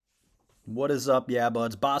What is up, yeah,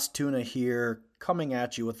 buds? Boss Tuna here, coming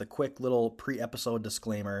at you with a quick little pre-episode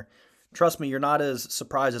disclaimer. Trust me, you're not as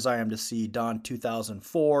surprised as I am to see Dawn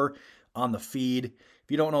 2004 on the feed.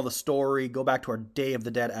 If you don't know the story, go back to our Day of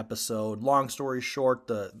the Dead episode. Long story short,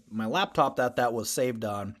 my laptop that was saved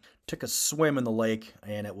on took a swim in the lake,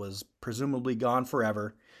 and it was presumably gone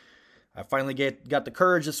forever. I finally got the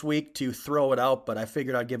courage this week to throw it out, but I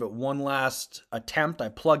figured I'd give it one last attempt. I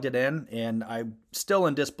plugged it in, and I'm still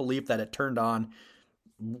in disbelief that it turned on.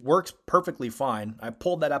 Works perfectly fine. I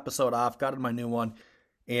pulled that episode off, got in my new one,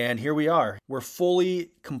 and here we are. We're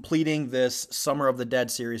fully completing this Summer of the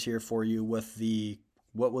Dead series here for you with the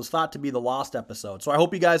what was thought to be the lost episode. So I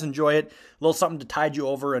hope you guys enjoy it. A little something to tide you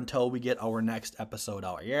over until we get our next episode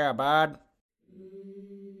out. Yeah, bud.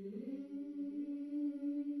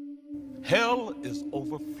 Hell is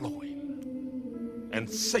overflowing, and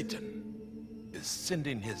Satan is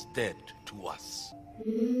sending his dead to us.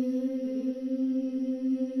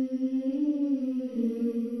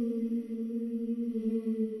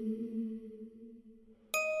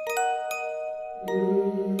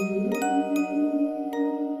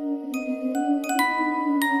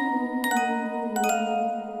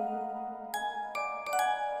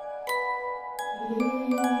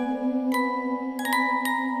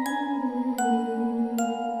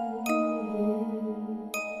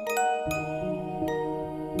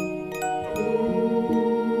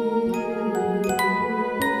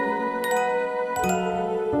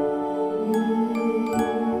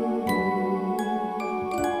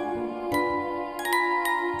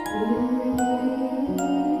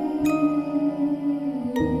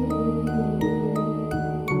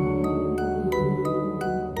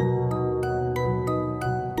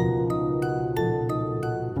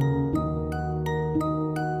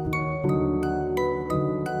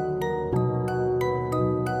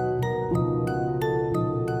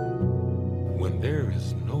 When there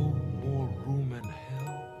is no more room in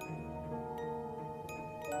hell,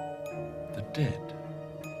 the dead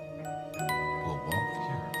will walk the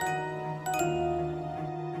earth.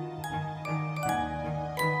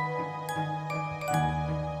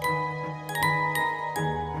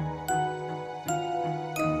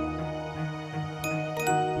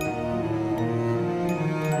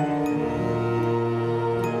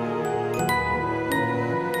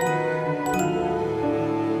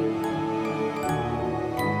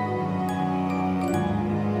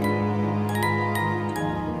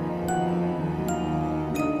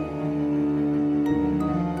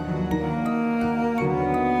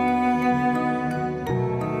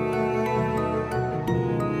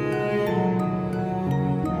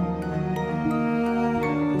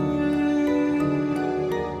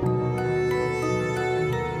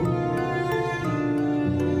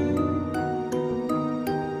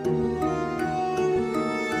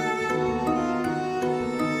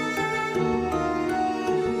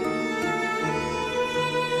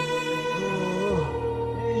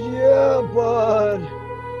 Yeah, bud.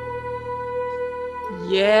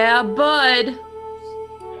 Yeah, bud.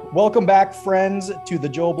 Welcome back, friends, to the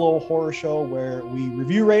Joe Blow Horror Show, where we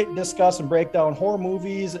review, rate, discuss, and break down horror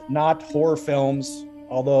movies, not horror films.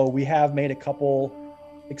 Although we have made a couple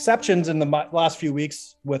exceptions in the last few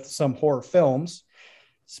weeks with some horror films.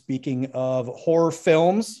 Speaking of horror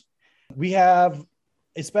films, we have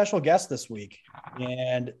a special guest this week,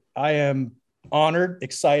 and I am honored,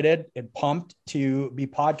 excited, and pumped to be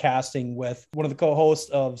podcasting with one of the co-hosts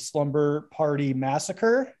of Slumber Party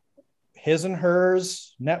Massacre, His and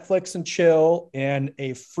Hers, Netflix and Chill, and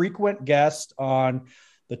a frequent guest on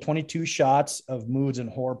the 22 Shots of Moods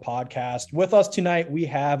and Horror podcast. With us tonight, we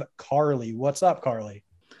have Carly. What's up, Carly?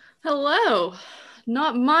 Hello.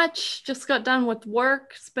 Not much. Just got done with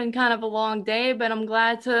work. It's been kind of a long day, but I'm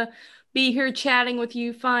glad to be here chatting with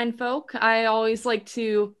you fine folk. I always like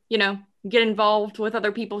to, get involved with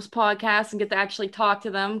other people's podcasts and get to actually talk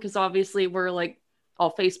to them because obviously we're like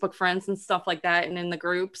all Facebook friends and stuff like that and in the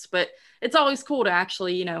groups, but it's always cool to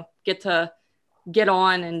actually, get to get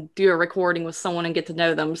on and do a recording with someone and get to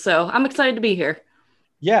know them. So I'm excited to be here.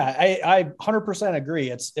 Yeah, I 100%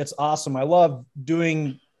 agree. It's awesome. I love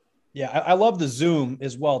doing. Yeah, I love the Zoom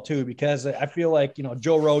as well too, because I feel like,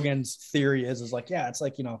 Joe Rogan's theory is like, yeah, it's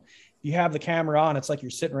like, you have the camera on, it's like you're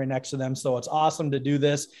sitting right next to them. So it's awesome to do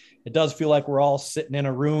this. It does feel like we're all sitting in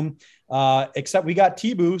a room, except we got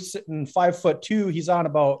T-Boo sitting 5'2". He's on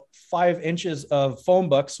about 5 inches of phone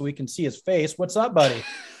book so we can see his face. What's up, buddy?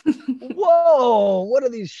 Whoa, what are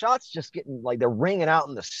these shots just getting like they're ringing out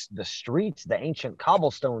in the streets, the ancient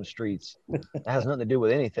cobblestone streets? That has nothing to do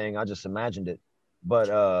with anything. I just imagined it.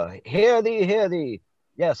 But hear thee,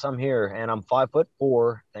 Yes, I'm here, and I'm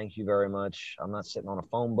 5'4". Thank you very much. I'm not sitting on a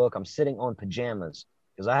phone book. I'm sitting on pajamas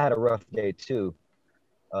because I had a rough day too.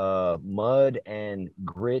 Mud and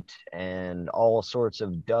grit and all sorts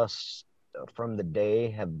of dust from the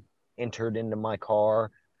day have entered into my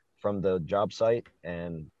car from the job site,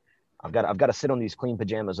 and I've got to sit on these clean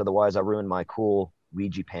pajamas, otherwise I ruin my cool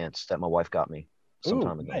Ouija pants that my wife got me some Ooh,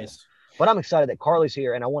 time ago. nice. But I'm excited that Carly's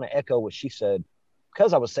here, and I want to echo what she said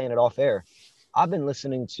because I was saying it off air. I've been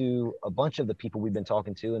listening to a bunch of the people we've been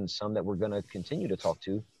talking to, and some that we're going to continue to talk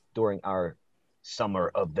to during our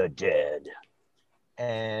Summer of the Dead.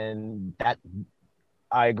 And that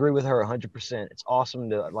I agree with her 100%. It's awesome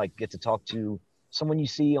to like get to talk to someone you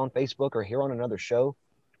see on Facebook or hear on another show.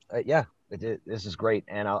 Yeah, this is great,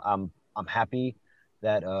 and I'm happy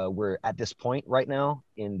that we're at this point right now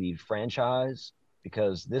in the franchise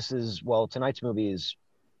because this is well tonight's movie is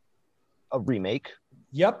a remake.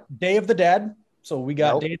 Yep, Day of the Dead. So we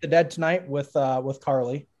got Nope, Day of the Dead tonight with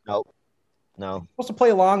Carly. nope, no. Supposed to play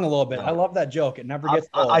along a little bit. I No. love that joke. It never gets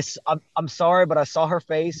old. I'm sorry, but I saw her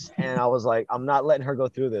face and I was like, I'm not letting her go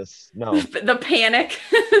through this. No. The panic.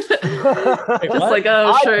 Wait, Just what? like,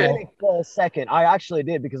 oh, I sure. panicked for a second. I actually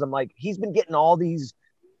did because I'm like, he's been getting all these.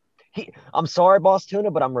 I'm sorry, Boss Tuna,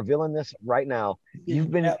 but I'm revealing this right now. You've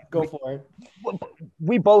been Yeah, go for it.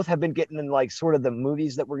 we both have been getting in like sort of the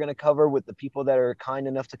movies that we're going to cover with the people that are kind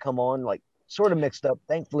enough to come on, like sort of mixed up.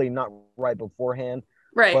 Thankfully, not right beforehand,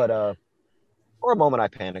 Right. but for a moment, I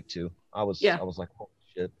panicked too. Yeah. I was like, holy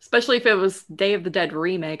shit. Especially if it was Day of the Dead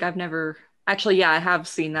remake. I've never actually, yeah, I have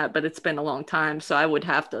seen that, but it's been a long time, so I would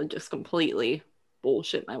have to just completely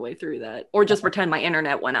bullshit my way through that, or just pretend my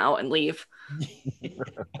internet went out and leave.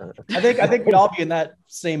 I think we'd all be in that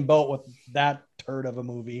same boat with that turd of a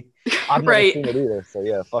movie. I've never Right. seen it either, so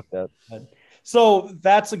yeah, fuck that. So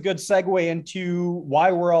that's a good segue into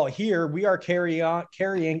why we're all here. We are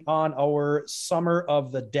carrying on our Summer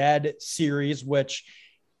of the Dead series, which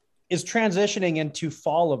is transitioning into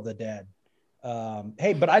Fall of the Dead.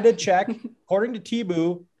 Hey, but I did check. According to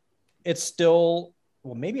Tboo, it's still,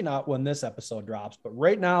 well, maybe not when this episode drops, but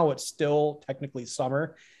right now it's still technically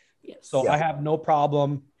summer. Yes. So Yeah. I have no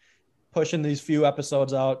problem pushing these few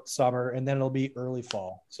episodes out summer, and then it'll be early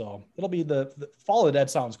fall. So it'll be the Fall of the Dead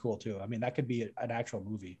sounds cool too. I mean, that could be an actual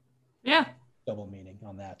movie. Yeah. Double meaning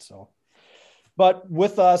on that. So, but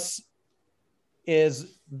with us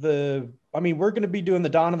is we're going to be doing the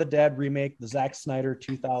Dawn of the Dead remake, the Zack Snyder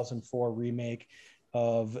 2004 remake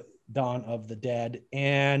of Dawn of the Dead.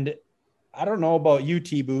 And I don't know about you,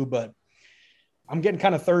 Tboo, but I'm getting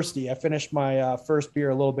kind of thirsty. I finished my first beer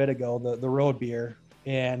a little bit ago, the road beer,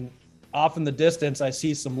 and off in the distance, I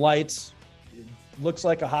see some lights. It looks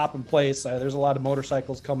like a hopping place. There's a lot of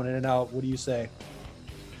motorcycles coming in and out. What do you say?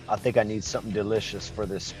 I think I need something delicious for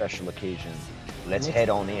this special occasion. Let's head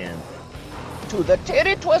on in to the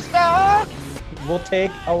Titty Twister. We'll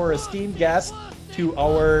take our esteemed guest to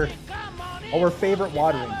our favorite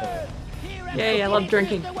watering hole. Yay, I love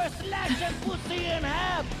drinking.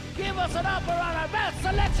 Give us an offer on our best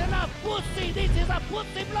selection of pussy. This is a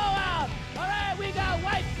pussy blowout. All right, we got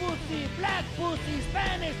white pussy, black pussy,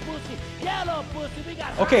 Spanish pussy, yellow pussy. We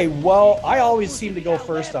got. Okay, well, I always seem to go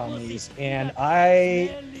first on these, and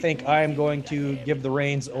I think I'm going to give the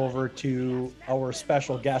reins over to our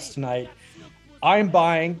special guest tonight. I'm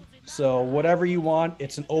buying, so whatever you want.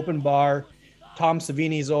 It's an open bar. Tom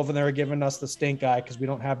Savini's over there giving us the stink eye because we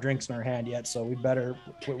don't have drinks in our hand yet. So we better.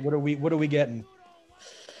 What are we getting?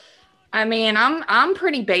 I mean, I'm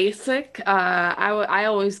pretty basic. I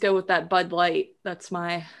always go with that Bud Light. That's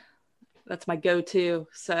my go-to.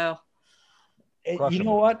 So You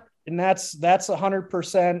know what? And that's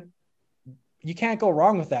 100%. You can't go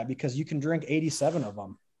wrong with that because you can drink 87 of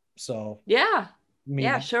them. So yeah,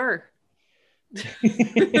 yeah, sure.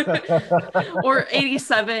 Or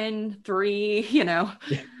 87, 3,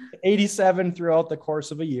 87 throughout the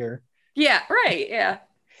course of a year. Yeah, right. Yeah.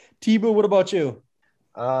 Tboo, what about you?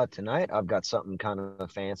 Tonight I've got something kind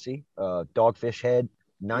of fancy. Dogfish Head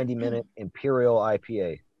 90-minute Imperial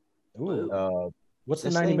IPA. Ooh. What's the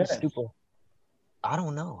This 90 thing's minutes? super. I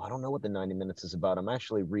don't know. I don't know what the 90 minutes is about. I'm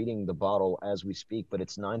actually reading the bottle as we speak, but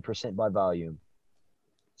it's 9% by volume.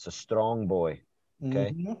 It's a strong boy.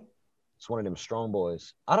 Okay. Mhm. It's one of them strong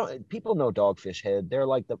boys. People know Dogfish Head. They're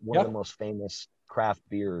like one of the most famous craft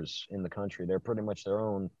beers in the country. They're pretty much their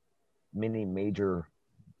own mini major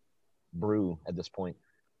brew at this point.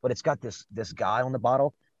 But it's got this guy on the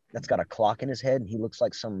bottle that's got a clock in his head, and he looks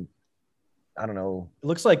like some, I don't know. It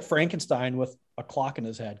looks like Frankenstein with a clock in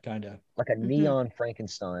his head, kind of. Like a neon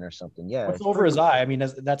Frankenstein or something. Yeah. What's over his eye? I mean,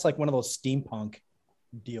 that's like one of those steampunk.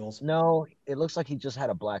 deals. No, it looks like he just had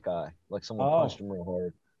a black eye, like someone punched him real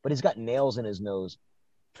hard. But he's got nails in his nose.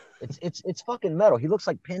 It's fucking metal. He looks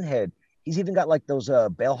like Pinhead. He's even got like those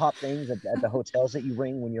bellhop things at the hotels that you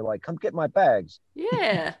ring when you're like, come get my bags.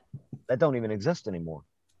 Yeah. That don't even exist anymore.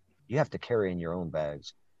 You have to carry in your own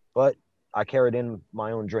bags. But I carried in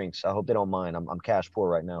my own drinks. I hope they don't mind. I'm cash poor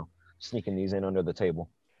right now, sneaking these in under the table.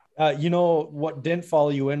 You know what didn't follow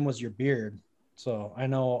you in was your beard. So I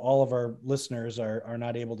know all of our listeners are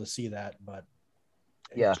not able to see that, but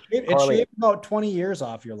yeah, it shaved about 20 years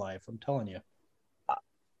off your life. I'm telling you.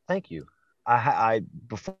 Thank you. I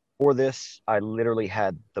before this, I literally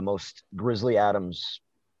had the most Grizzly Adams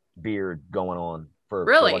beard going on for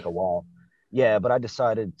like a while. Yeah, but I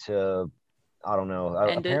decided to, I don't know.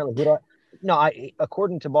 Apparently,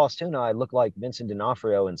 according to Boss Tuna, I look like Vincent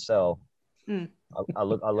D'Onofrio in Cell. I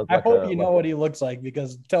look. I hope you know what he looks like,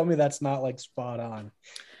 because tell me that's not like spot on.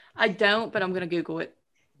 I don't, but I'm gonna Google it.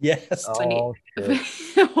 Yes. Oh,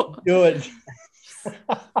 do it.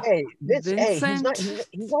 Hey, he's not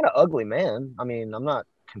an ugly man. I mean, I'm not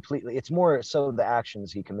completely. It's more so the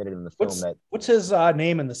actions he committed in the film. What's his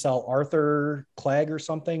name in the Cell? Arthur Clegg or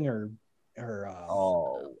something, or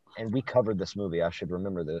and we covered this movie. I should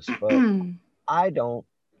remember this, but I don't.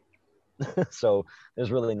 So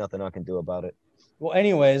there's really nothing I can do about it. Well,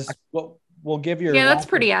 anyways, we'll give your. Yeah, that's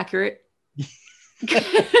pretty accurate.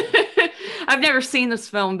 I've never seen this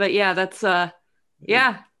film, but yeah, that's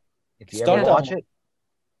yeah. If you ever watch it,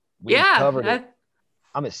 we covered it.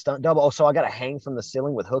 I'm a stunt double. Oh, so I got to hang from the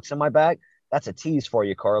ceiling with hooks in my back. That's a tease for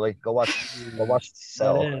you, Carly. Go watch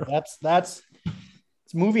Cell. That's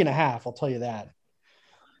it's a movie and a half. I'll tell you that.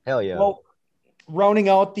 Hell yeah. Well, rounding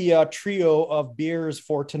out the trio of beers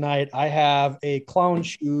for tonight, I have a Clown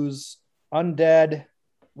Shoes Undead.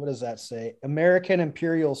 What does that say? American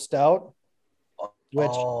Imperial Stout,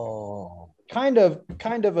 which kind of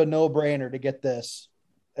a no-brainer to get this.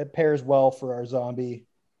 It pairs well for our zombie.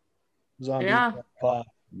 Yeah.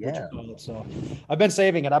 So I've been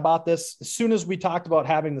saving it. I bought this as soon as we talked about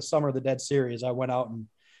having the Summer of the Dead series. I went out and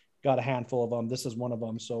got a handful of them. This is one of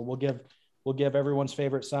them. So we'll give everyone's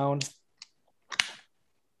favorite sound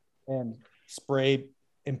and spray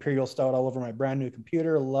Imperial Stout all over my brand new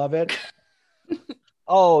computer. Love it.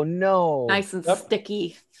 Oh no! Nice and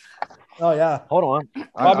sticky. Oh yeah. Hold on.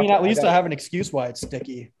 I mean, at least I have an excuse why it's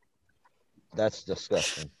sticky. That's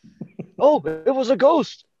disgusting. Oh, it was a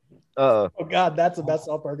ghost. Oh God, that's the best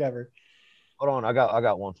South Park ever. Hold on, I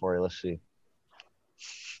got one for you. Let's see.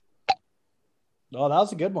 Oh, that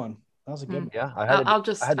was a good one. That was a good one. Yeah, I'll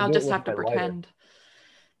just have to pretend.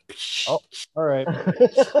 Oh, all right.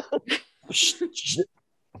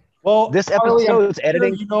 Well, this episode's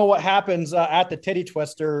editing. You know what happens at the Titty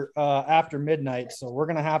Twister after midnight, so we're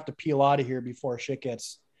gonna have to peel out of here before shit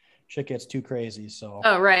gets too crazy. So.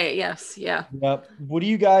 Oh right, yes, yeah. Yep. What do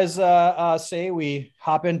you guys say we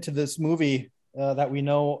hop into this movie that we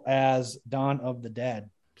know as Dawn of the Dead?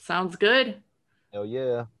 Sounds good. Hell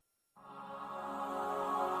yeah.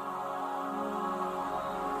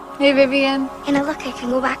 Hey, Vivian. Anna, look, I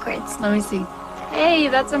can go backwards. Let me see. Hey,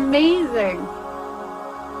 that's amazing.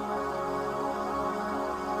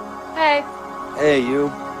 Hey. Hey,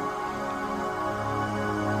 you.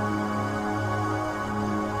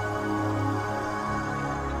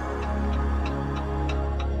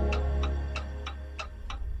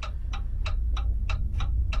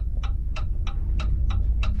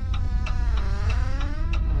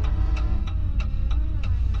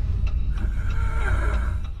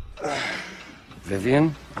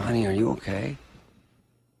 Vivian? Honey, are you okay?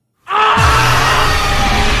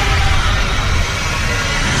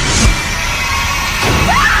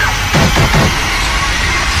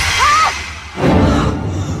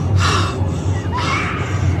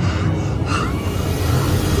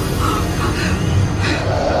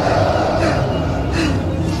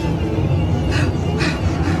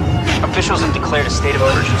 Officials have declared a state of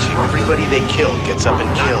emergency. Everybody they kill gets up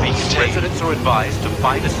and kills. Residents are advised to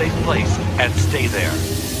find a safe place and stay there.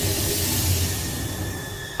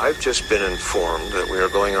 I've just been informed that we are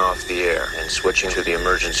going off the air and switching to the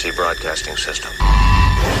emergency broadcasting system.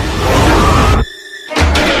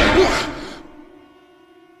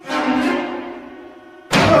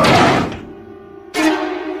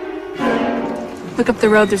 Look up the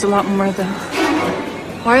road, there's a lot more of them.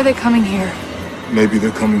 Why are they coming here? Maybe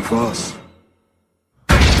they're coming for us.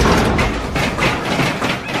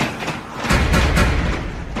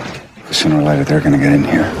 Sooner or later, they're gonna get in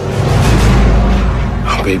here.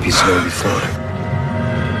 Our baby's slowly falling.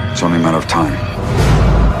 It's only a matter of time.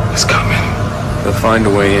 It's coming. They'll find a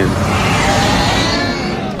way in.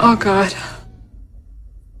 Oh, God.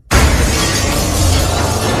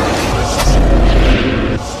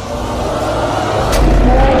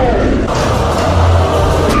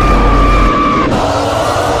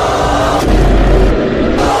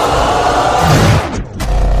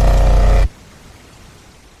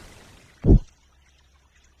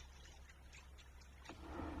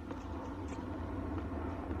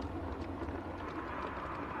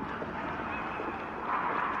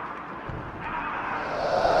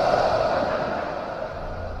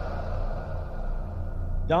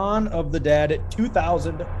 Dawn of the Dead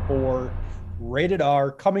 2004, rated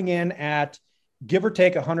R, coming in at give or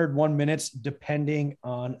take 101 minutes, depending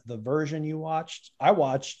on the version you watched. I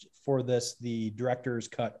watched for this the director's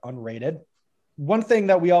cut unrated. One thing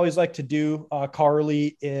that we always like to do,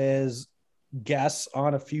 Carly, is guess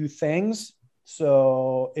on a few things.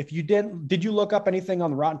 So if you did you look up anything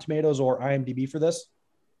on Rotten Tomatoes or IMDb for this?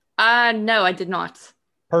 No, I did not.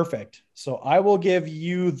 Perfect. So I will give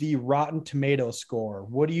you the Rotten Tomato score.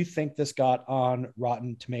 What do you think this got on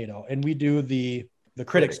Rotten Tomato? And we do the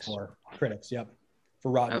critic score. Critics, yep. For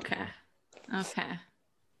Rotten. Okay. I'll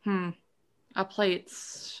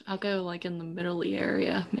go like in the middle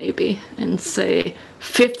area maybe and say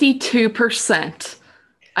 52%.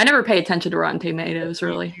 I never pay attention to Rotten Tomatoes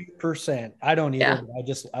really. 52%. I don't either.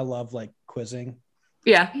 Yeah. I love like quizzing.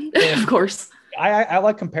 Yeah, of course. I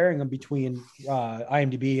like comparing them between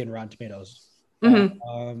IMDb and Rotten Tomatoes.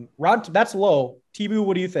 That's low. T-Boo,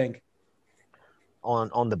 what do you think?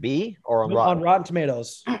 On the B or on Rotten? On Rotten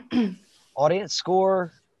Tomatoes. Audience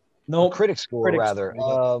score? No. Critic score, rather.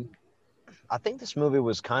 I think this movie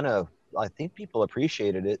was I think people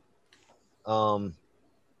appreciated it. 64%?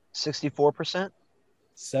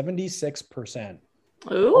 76%.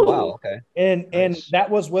 Ooh. Oh, wow, okay. And that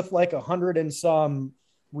was with like 100 and some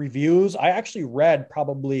reviews. I actually read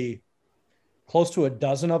probably close to a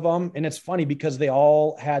dozen of them, and it's funny because they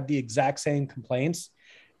all had the exact same complaints.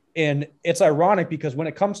 And it's ironic because when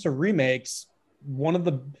it comes to remakes, you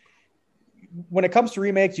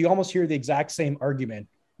almost hear the exact same argument.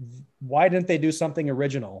 Why didn't they do something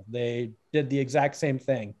original? They did the exact same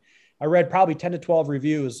thing. I read probably 10 to 12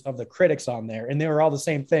 reviews of the critics on there, and they were all the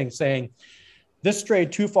same thing, saying this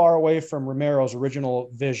strayed too far away from Romero's original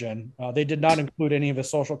vision. They did not include any of his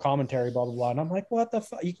social commentary, blah, blah, blah. And I'm like, what the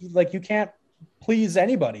fuck? You can't please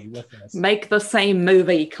anybody with this. Make the same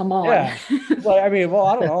movie. Come on. Yeah. I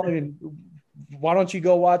don't know. Why don't you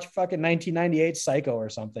go watch fucking 1998 Psycho or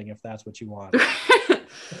something if that's what you want?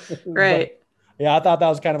 Right. But, yeah, I thought that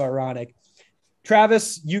was kind of ironic.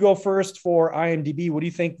 Travis, you go first for IMDb. What do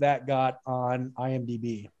you think that got on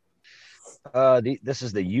IMDb? This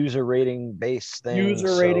is the user rating based thing.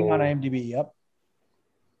 User rating on IMDb, yep.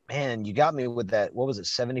 Man, you got me with that. What was it,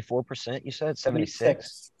 74% you said?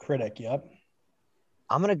 76? Critic, yep.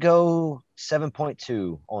 I'm going to go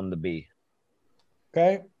 7.2 on the B.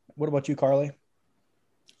 Okay. What about you, Carly?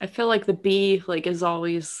 I feel like the B is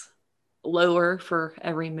always lower for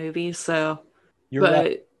every movie, so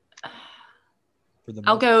I'll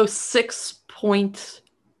go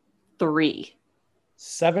 6.3.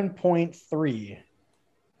 7.3.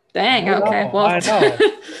 Dang, okay. Well, I know.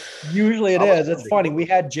 Usually it is. It's funny. We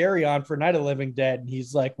had Jerry on for Night of the Living Dead, and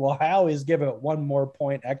he's like, well, I always give it one more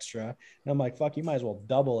point extra. And I'm like, fuck, you might as well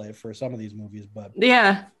double it for some of these movies. But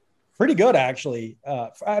yeah, pretty good, actually.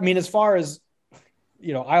 As far as,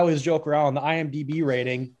 I always joke around the IMDb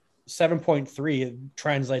rating, 7.3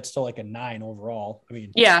 translates to like a 9 overall.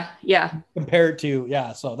 yeah. Compared to,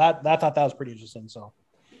 so I thought that was pretty interesting. So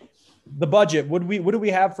the budget, what do we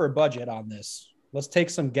have for a budget on this? Let's take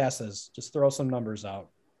some guesses. Just throw some numbers out.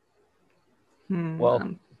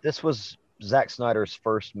 Well, this was Zack Snyder's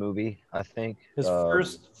first movie, I think. His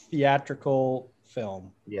first theatrical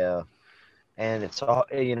film. Yeah. And it's, a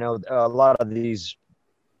lot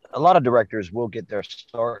of directors will get their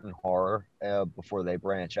start in horror before they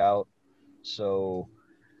branch out. So,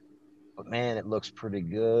 but man, it looks pretty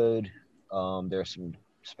good. There's some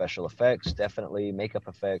special effects, definitely makeup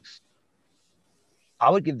effects. I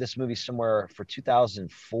would give this movie somewhere for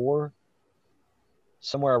 2004,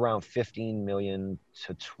 somewhere around 15 million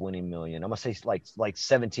to 20 million. I'm gonna say like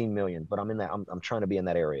 17 million, but I'm in that. I'm trying to be in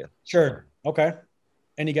that area. Sure. Okay.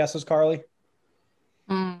 Any guesses, Carly?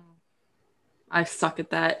 I suck at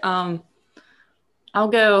that. I'll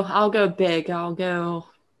go big. I'll go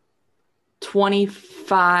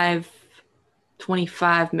 25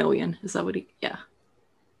 million. Is that what yeah.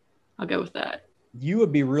 I'll go with that. You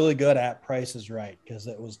would be really good at Price is Right because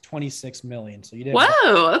it was 26 million. So you didn't.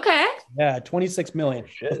 Whoa. Okay. Yeah. 26 million.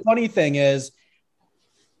 The funny thing is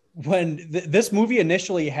when this movie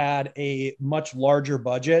initially had a much larger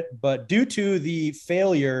budget, but due to the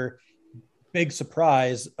failure, big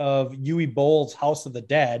surprise of Uwe Boll's House of the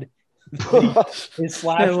Dead, they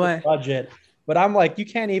slashed the budget. But I'm like, you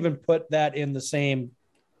can't even put that in the same,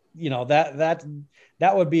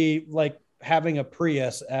 that would be like having a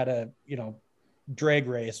Prius at a, drag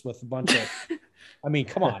race with a bunch of,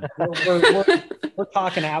 come on, we're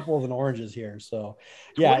talking apples and oranges here. So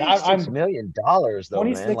yeah, $26 million though,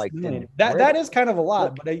 man. Like million. That is kind of a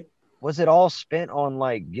lot, but was it all spent on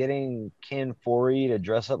like getting Ken Foree to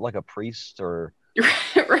dress up like a priest or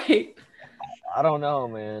right? I don't know,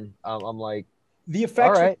 man. I'm like, The all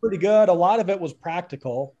effects were right. pretty good. A lot of it was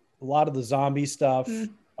practical. A lot of the zombie stuff.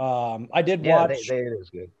 I did Yeah, watch. it is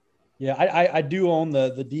good. Yeah, I do own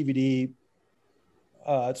the DVD.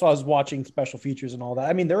 So I was watching special features and all that.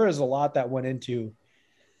 I mean, there is a lot that went into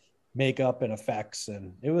makeup and effects,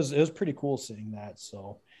 and it was pretty cool seeing that.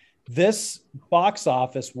 So this box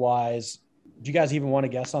office wise, do you guys even want to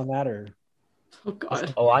guess on that? Or Oh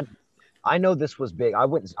God. Oh, I know this was big.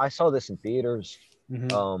 I saw this in theaters.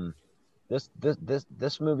 Mhm.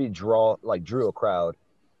 This movie drew a crowd.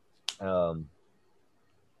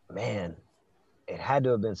 Man, it had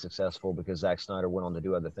to have been successful because Zack Snyder went on to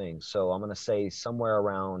do other things. So I'm gonna say somewhere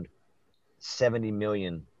around 70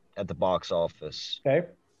 million at the box office. Okay.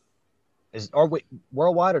 Are we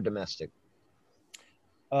worldwide or domestic?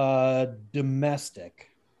 Domestic.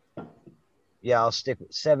 Yeah, I'll stick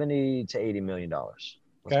with 70 to 80 million dollars.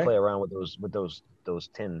 Let's Okay. play around with those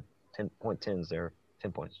 10 point tens there.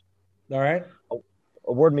 10 points. All right.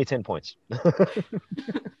 Award me 10 points.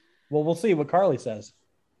 Well, we'll see what Carly says.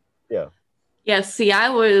 Yeah. Yeah, see, I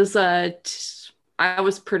was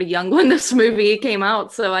pretty young when this movie came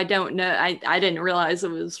out, so I don't know. I didn't realize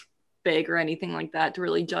it was big or anything like that to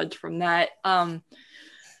really judge from that.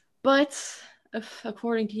 But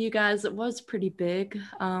according to you guys, it was pretty big.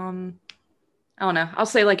 I don't know. I'll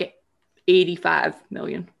say like 85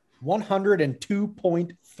 million.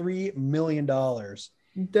 $102.3 million.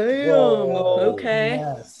 Damn. Whoa. Okay.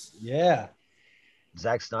 Yes. Yeah.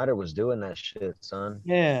 Zack Snyder was doing that shit, son.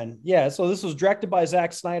 Man, yeah. So this was directed by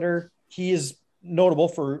Zack Snyder. He is notable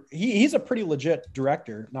for he's a pretty legit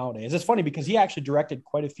director nowadays. It's funny because he actually directed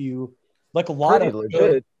quite a few, like a lot of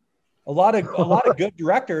good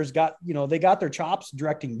directors got, they got their chops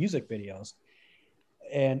directing music videos.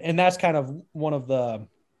 And that's kind of one of the,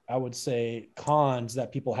 I would say, cons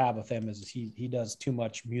that people have with him is he does too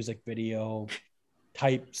much music video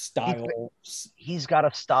type style. He's got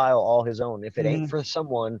a style all his own. If it ain't for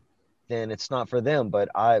someone, then it's not for them. But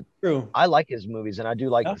I like his movies, and I do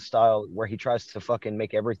like the style where he tries to fucking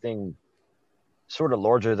make everything sort of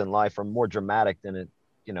larger than life or more dramatic than it,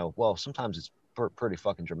 well, sometimes it's pretty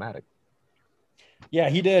fucking dramatic. Yeah,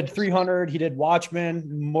 he did 300, he did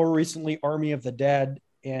Watchmen, more recently Army of the Dead,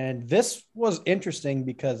 and this was interesting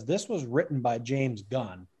because this was written by James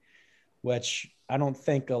Gunn, which I don't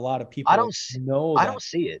think a lot of people know. I don't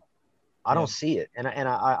see it. I don't see it, and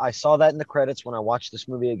I saw that in the credits when I watched this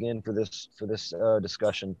movie again for this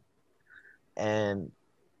discussion, and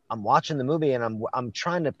I'm watching the movie and I'm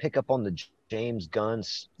trying to pick up on the James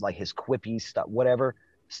Gunn's, like, his quippy whatever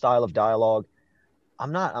style of dialogue.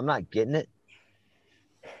 I'm not getting it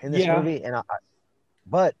in this movie, and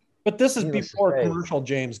but this is before commercial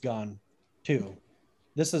James Gunn too.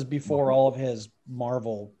 This is before all of his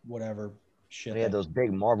Marvel whatever shit. He had those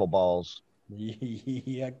big Marvel balls.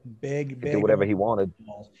 Yeah, big. Do whatever he wanted.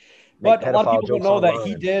 But a lot of people don't know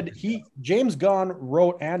that James Gunn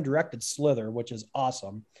wrote and directed Slither, which is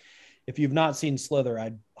awesome. If you've not seen Slither,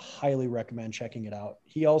 I'd highly recommend checking it out.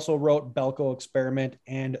 He also wrote Belko Experiment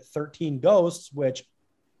and 13 Ghosts, which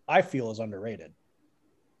I feel is underrated.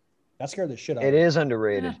 That scared the shit out of me. It is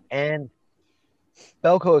underrated. Yeah. And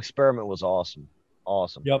Belko Experiment was awesome.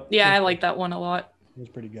 Awesome. Yep. Yeah, I like that one a lot. It was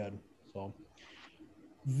pretty good. So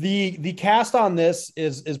the cast on this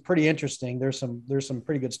is pretty interesting. There's some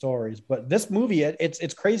pretty good stories, but this movie,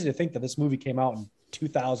 it's crazy to think that this movie came out in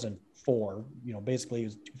 2004. Basically it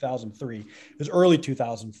was 2003. It was early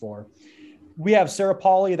 2004. We have Sarah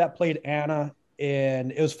Polley that played Anna,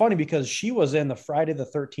 and it was funny because she was in the Friday the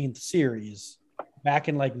 13th series back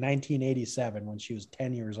in like 1987 when she was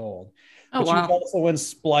 10 years old. Oh, but wow. She was also in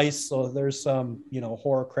Splice, so there's some,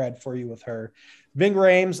 horror cred for you with her. Ving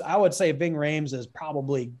Rhames, I would say Ving Rhames is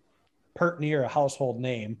probably pert near a household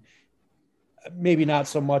name. Maybe not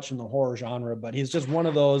so much in the horror genre, but he's just one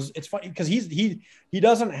of those. It's funny because he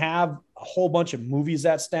doesn't have a whole bunch of movies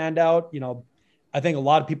that stand out. I think a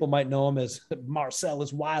lot of people might know him as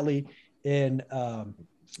Marcellus Wiley in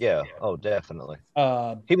yeah. Oh, definitely.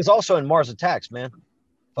 He was also in Mars Attacks, man.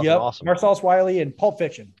 Fucking awesome. Marcellus Wiley in Pulp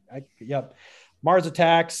Fiction. Mars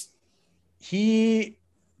Attacks. He's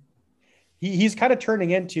kind of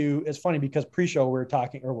turning into. It's funny because pre-show we were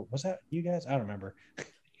talking, or was that you guys? I don't remember.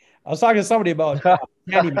 I was talking to somebody about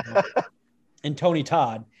Candyman and Tony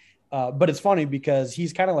Todd. But it's funny because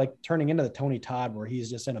he's kind of like turning into the Tony Todd, where he's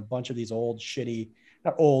just in a bunch of these old shitty,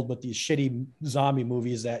 not old, but these shitty zombie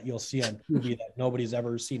movies that you'll see on TV that nobody's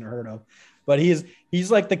ever seen or heard of. But he's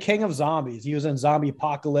like the king of zombies. He was in Zombie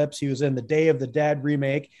Apocalypse. He was in the Day of the Dead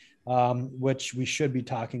remake, which we should be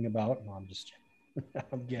talking about. No, I'm just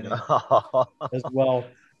I'm getting as well.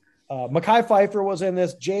 Mekhi Phifer was in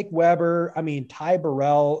this, Jake Weber, I mean, Ty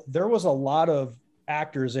Burrell. There was a lot of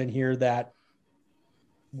actors in here that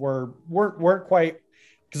weren't quite,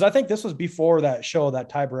 because I think this was before that show that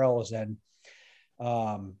Ty Burrell was in.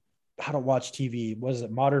 I don't watch TV. Was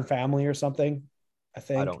it Modern Family or something? I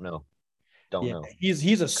think. I don't know. Don't know.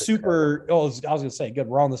 He's a super. Oh, I was gonna say, good.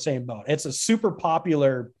 We're on the same boat. It's a super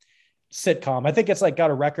popular sitcom. I think it's like got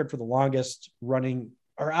a record for the longest running,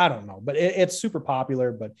 or I don't know, but it's super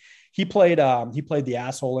popular. But he played the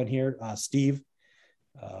asshole in here, Steve.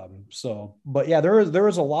 But yeah, there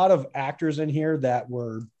was a lot of actors in here that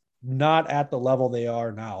were not at the level they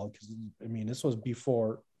are now. Because I mean, this was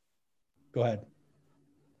before. Go ahead.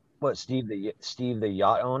 What, Steve the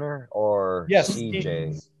yacht owner, or yes,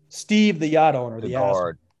 CJ? Steve the yacht owner, the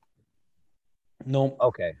guard. No.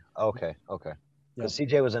 Okay. Because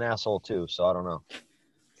CJ was an asshole too, so I don't know.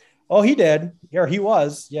 Oh, he did. Yeah, he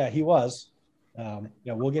was. Yeah, he was.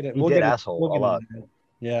 We'll get it. He did asshole a lot.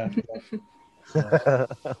 Yeah.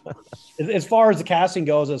 As far as the casting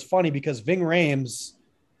goes, it's funny because Ving Rhames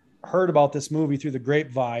heard about this movie through the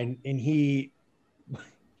grapevine, and he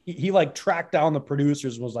like tracked down the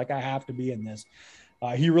producers, was like, I have to be in this.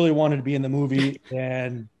 He really wanted to be in the movie,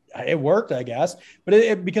 and it worked, I guess.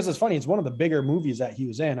 But because it's funny, it's one of the bigger movies that he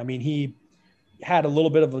was in. I mean, he had a little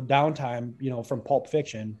bit of a downtime, from Pulp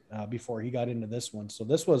Fiction before he got into this one. So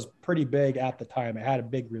this was pretty big at the time. It had a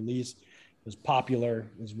big release. It was popular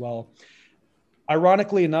as well.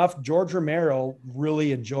 Ironically enough, George Romero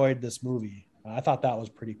really enjoyed this movie. I thought that was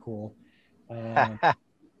pretty cool.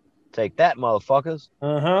 Take that, motherfuckers.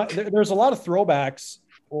 There's a lot of throwbacks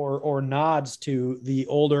or nods to the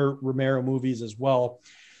older Romero movies as well.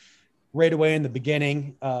 Right away in the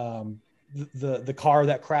beginning, the car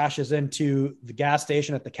that crashes into the gas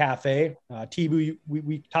station at the cafe.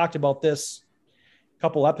 We talked about this a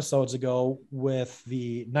couple episodes ago with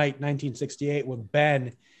the night 1968 when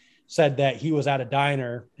Ben said that he was at a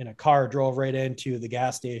diner and a car drove right into the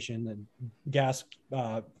gas station and gas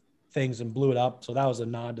things and blew it up. So that was a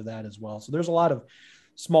nod to that as well. So there's a lot of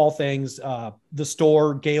small things. The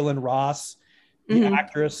store, Galen Ross, the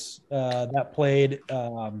actress that played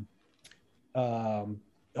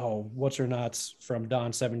what's her nuts from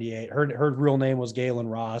Dawn 78. Her real name was Galen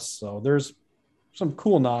Ross. So there's some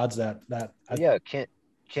cool nods that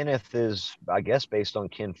Kenneth is, I guess, based on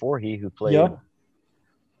Ken Forhey, who played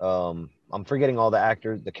I'm forgetting all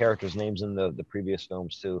the characters' names in the previous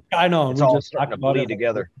films too. I know. It's all starting to bleed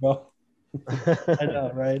together. I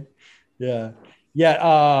know, right? Yeah.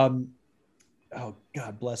 Oh,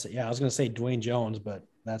 God bless it. Yeah, I was going to say Dwayne Jones, but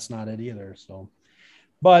that's not it either. So,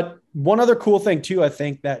 but one other cool thing too, I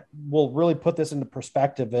think that will really put this into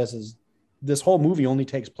perspective is this whole movie only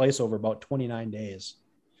takes place over about 29 days.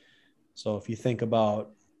 So if you think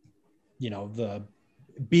about, the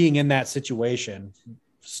being in that situation,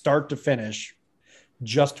 start to finish,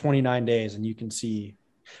 just 29 days, and you can see.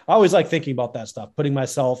 I always like thinking about that stuff, putting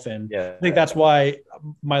myself in. Yeah. I think that's why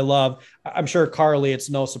my love. I'm sure Carly,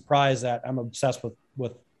 it's no surprise that I'm obsessed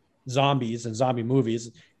with zombies and zombie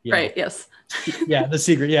movies. Right. Yes. Yeah. The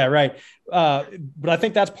Secret. Yeah. Right. But I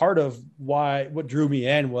think that's part of what drew me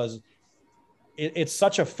in was it's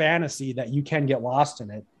such a fantasy that you can get lost in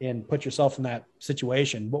it and put yourself in that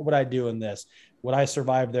situation. What would I do in this? Would I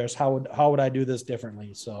survive this? How would I do this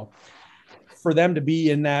differently? So for them to be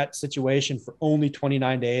in that situation for only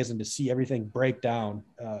 29 days and to see everything break down,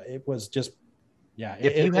 it was just, yeah.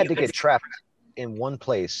 If you had to get trapped in one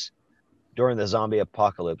place during the zombie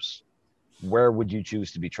apocalypse, where would you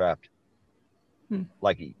choose to be trapped?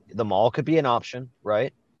 Like the mall could be an option,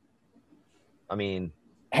 right? I mean,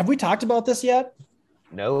 have we talked about this yet?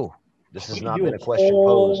 No, this has not been a question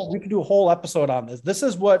posed. We could do a whole episode on this. This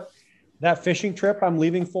is what that fishing trip I'm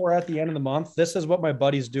leaving for at the end of the month. This is what my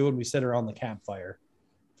buddies do when we sit around the campfire.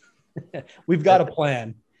 We've got a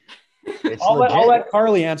plan. I'll let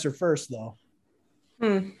Carly answer first, though.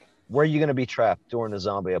 Where are you going to be trapped during the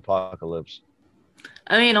zombie apocalypse?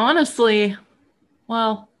 I mean, honestly,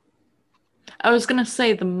 well, I was going to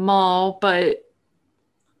say the mall, but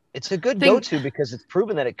it's a good go-to because it's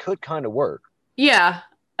proven that it could kind of work. Yeah,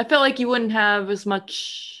 I feel like you wouldn't have as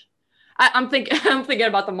much. I'm thinking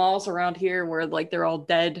about the malls around here where like they're all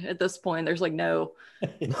dead at this point. There's like no,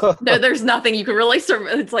 there's nothing you can really serve.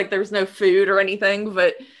 It's like there's no food or anything.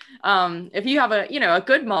 But if you have a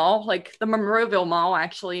good mall, like the Monroeville Mall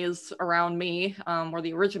actually is around me, where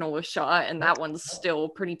the original was shot, and that one's still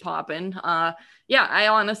pretty popping. Yeah,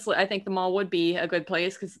 I think the mall would be a good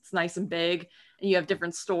place because it's nice and big, and you have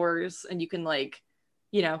different stores, and you can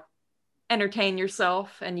entertain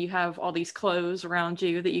yourself, and you have all these clothes around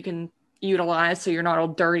you that you can utilize so you're not all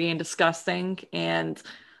dirty and disgusting. And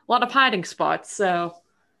lot of hiding spots. So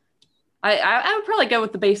I would probably go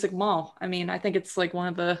with the basic mall. I mean, I think it's like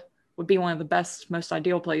would be one of the best, most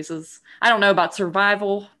ideal places. I don't know about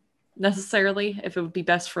survival necessarily, if it would be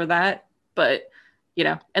best for that, but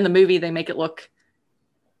in the movie they make it look,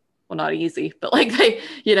 well, not easy, but like they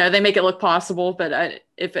make it look possible. But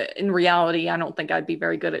in reality, I don't think I'd be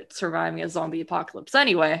very good at surviving a zombie apocalypse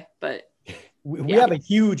anyway. But we have a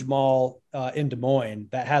huge mall in Des Moines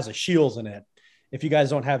that has a Shields in it. If you guys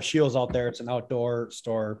don't have Shields out there, it's an outdoor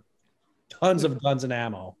store, tons of guns and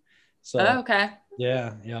ammo. So okay,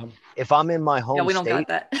 yeah. If I'm in my home we don't state,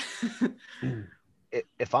 got that.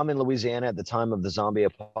 if I'm in Louisiana at the time of the zombie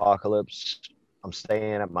apocalypse, I'm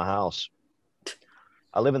staying at my house.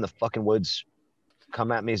 I live in the fucking woods.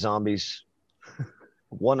 Come at me, zombies,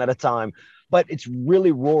 one at a time. But it's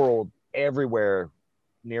really rural everywhere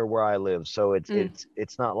near where I live, so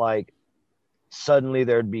it's not like suddenly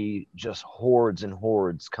there'd be just hordes and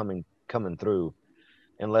hordes coming through,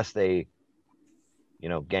 unless they,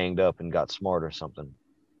 ganged up and got smart or something.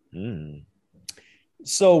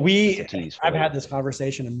 So I've had this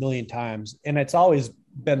conversation a million times, and it's always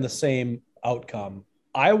been the same outcome.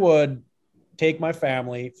 I would take my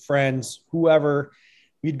family, friends, whoever,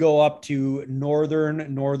 we'd go up to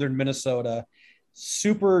northern Minnesota,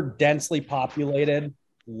 super densely populated,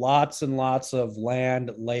 lots and lots of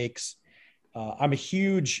land, lakes. I'm a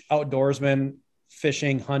huge outdoorsman,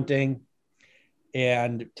 fishing, hunting,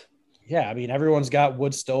 and yeah, I mean, everyone's got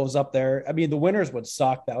wood stoves up there. I mean, the winters would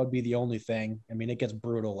suck. That would be the only thing. I mean, it gets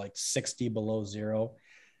brutal, like 60 below zero,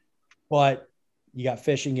 but you got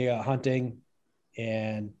fishing, you got hunting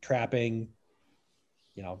and trapping,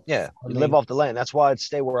 Yeah, you live off the land. That's why I'd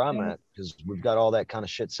stay where I'm at, because we've got all that kind of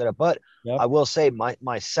shit set up. But I will say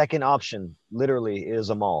my second option literally is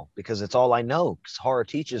a mall, because it's all I know, because horror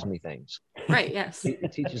teaches me things. Right, yes.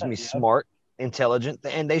 It teaches me smart, intelligent,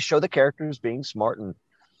 and they show the characters being smart,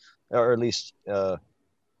 or at least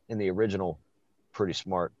in the original, pretty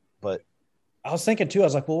smart. But I was thinking too, I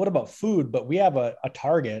was like, well, what about food? But we have a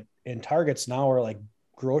Target, and Targets now are like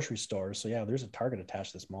grocery stores. So yeah, there's a Target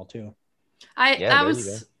attached to this mall too.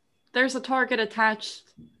 There's a Target attached.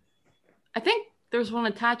 I think there's one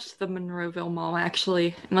attached to the Monroeville Mall,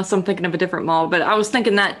 actually, unless I'm thinking of a different mall. But I was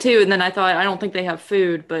thinking that too, and then I thought, I don't think they have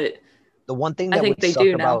food. But the one thing that I think would they suck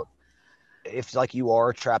do about now, if like you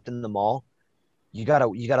are trapped in the mall, you gotta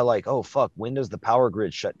like, oh fuck, when does the power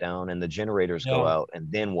grid shut down and the generators go out,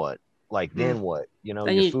 and then what? Like then what?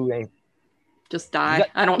 Your food ain't. Just die.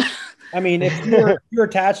 I don't. I mean, if you're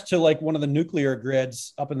attached to like one of the nuclear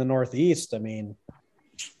grids up in the Northeast, I mean,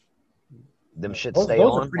 them shit those stay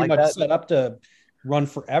are on pretty like much that. set up to run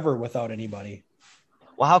forever without anybody.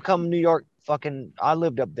 Well, how come New York I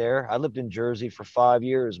lived up there. I lived in Jersey for 5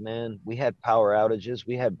 years, man. We had power outages.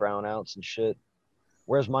 We had brownouts and shit.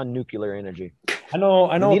 Where's my nuclear energy? I know.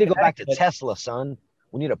 We need to go back to Tesla, son.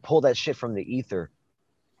 We need to pull that shit from the ether.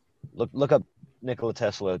 Look up Nikola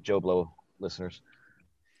Tesla, Joe Blow listeners.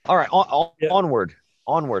 All right, onward.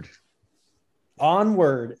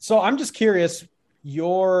 So I'm just curious,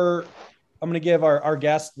 I'm going to give our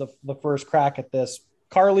guest the first crack at this.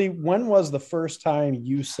 Carly, when was the first time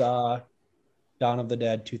you saw Dawn of the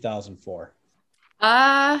Dead 2004?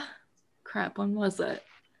 Crap, when was it?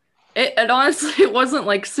 It honestly, it wasn't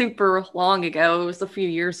like super long ago. It was a few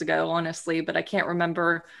years ago, honestly, but I can't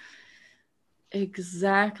remember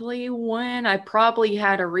exactly when. I probably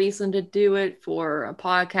had a reason to do it for a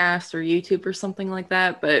podcast or YouTube or something like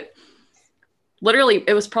that, but literally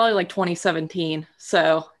it was probably like 2017.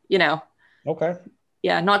 So, Okay.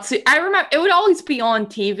 Yeah, I remember it would always be on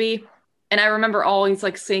TV, and I remember always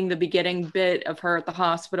like seeing the beginning bit of her at the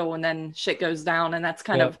hospital, and then shit goes down, and that's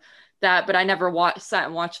kind of that, but I never sat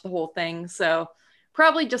and watched the whole thing. So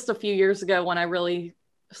probably just a few years ago when I really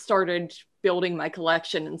started building my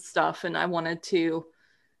collection and stuff, and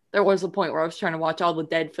there was a point where I was trying to watch all the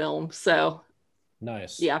Dead films. So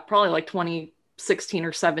nice. Yeah, probably like 2016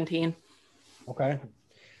 or 17. Okay.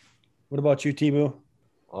 What about you, Tibu?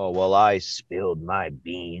 Oh, well, I spilled my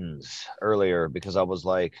beans earlier because I was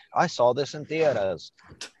like, I saw this in theaters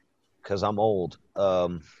because I'm old.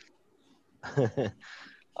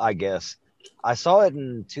 I guess I saw it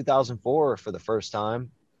in 2004 for the first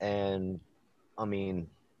time, and I mean,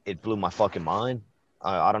 it blew my fucking mind.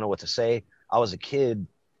 I don't know what to say. I was a kid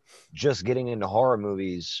just getting into horror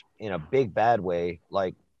movies in a big bad way.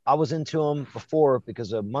 Like, I was into them before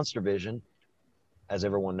because of Monster Vision, as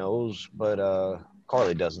everyone knows, but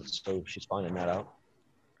Carly doesn't, so she's finding that out.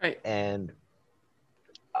 Right. And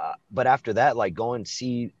but after that, like, going to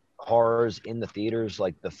see horrors in the theaters,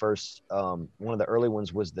 like the first one of the early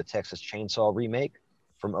ones was the Texas Chainsaw remake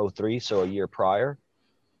from 2003, so a year prior.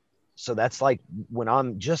 So that's like when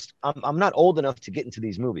I'm not old enough to get into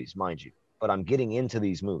these movies, mind you, but I'm getting into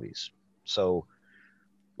these movies. So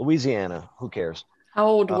Louisiana, who cares? How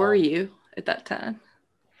old were you at that time?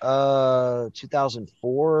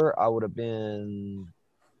 2004, I would have been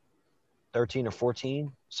 13 or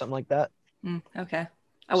 14, something like that. Okay.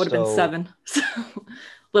 I would have been 7, so a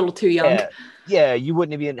little too young. Yeah, you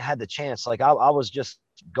wouldn't have even had the chance. Like I was just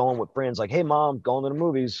going with friends, like, hey mom, going to the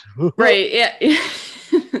movies. Right, yeah.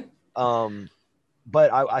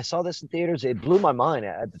 But I saw this in theaters. It blew my mind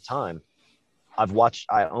at the time. I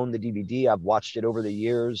own the DVD. I've watched it over the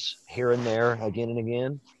years, here and there, again and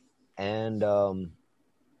again. And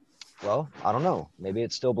well, I don't know. Maybe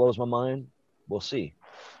it still blows my mind. We'll see.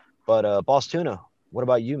 But Boss Tuna, what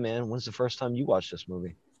about you, man? When's the first time you watched this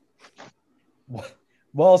movie?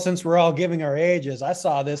 Well, since we're all giving our ages, I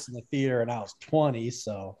saw this in the theater and I was 20.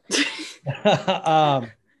 So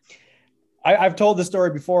I've told this story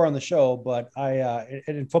before on the show, but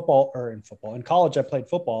in college, I played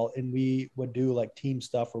football, and we would do like team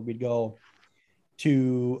stuff where we'd go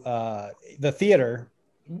to the theater.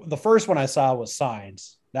 The first one I saw was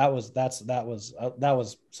Signs. That was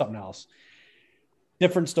something else.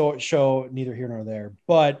 Different show, neither here nor there.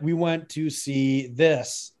 But we went to see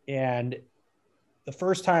this, and the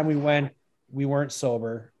first time we went, we weren't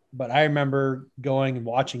sober, but I remember going and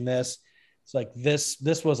watching this. It's like, this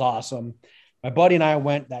was awesome. My buddy and I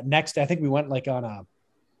went that next day. I think we went like on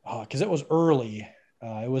because it was early.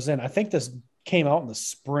 I think this came out in the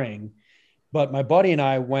spring, but my buddy and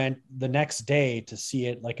I went the next day to see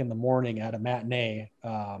it like in the morning at a matinee.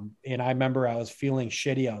 And I remember I was feeling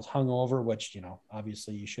shitty. I was hungover, which,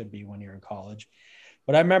 obviously you should be when you're in college.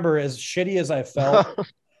 But I remember, as shitty as I felt,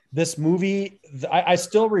 this movie, I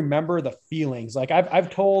still remember the feelings. Like I've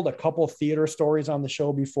told a couple theater stories on the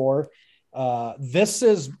show before. This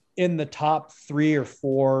is in the top 3 or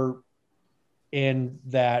 4 in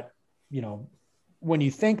that, when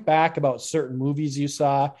you think back about certain movies you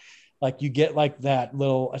saw, like you get like that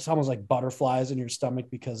little, it's almost like butterflies in your stomach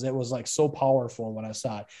because it was like so powerful when I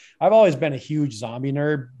saw it. I've always been a huge zombie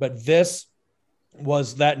nerd, but this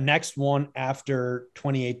was that next one after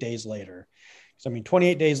 28 Days Later. So,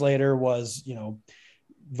 28 Days Later was,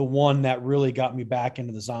 the one that really got me back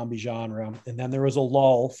into the zombie genre. And then there was a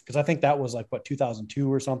lull, because I think that was like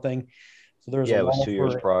 2002 or something. So there was it was 2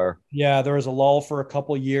 years prior. Yeah, there was a lull for a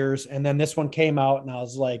couple of years, and then this one came out, and I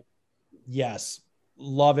was like, yes,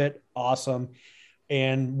 love it, awesome.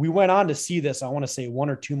 And we went on to see this, I want to say 1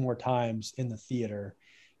 or 2 more times in the theater,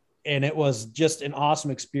 and it was just an awesome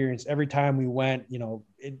experience every time we went.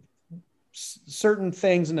 Certain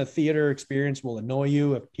things in the theater experience will annoy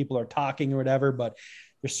you if people are talking or whatever, but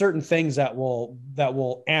there's certain things that will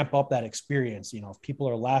amp up that experience. If people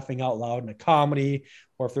are laughing out loud in a comedy,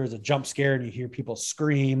 or if there's a jump scare and you hear people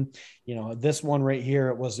scream, this one right here,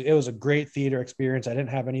 it was a great theater experience. I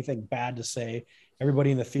didn't have anything bad to say.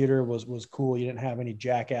 Everybody in the theater was cool. You didn't have any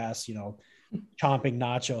jackass, chomping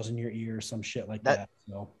nachos in your ear or some shit like that.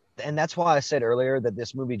 So. And that's why I said earlier that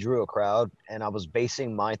this movie drew a crowd, and I was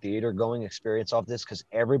basing my theater going experience off this, because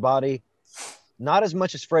everybody, not as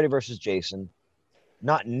much as Freddy versus Jason,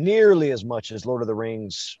 not nearly as much as Lord of the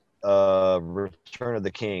Rings, Return of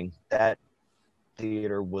the King. That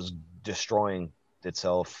theater was destroying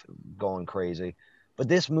itself, going crazy. But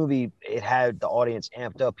this movie, it had the audience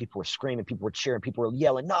amped up. People were screaming, people were cheering, people were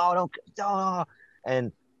yelling, no.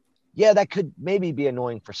 And yeah, that could maybe be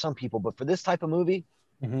annoying for some people, but for this type of movie,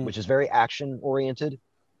 which is very action oriented,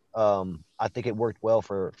 I think it worked well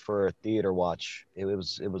for a theater watch. It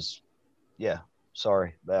was, yeah.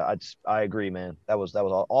 Sorry, I agree, man. That was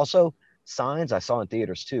all. Also, Signs I saw in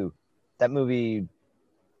theaters too. That movie,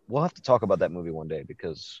 we'll have to talk about that movie one day,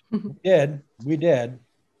 because we did.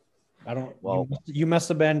 I don't. Well, you must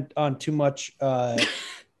have been on too much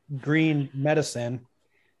green medicine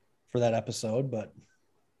for that episode, but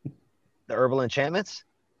the herbal enchantments.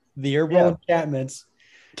 The herbal enchantments.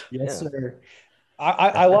 Yes, sir.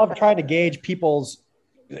 I love trying to gauge people's.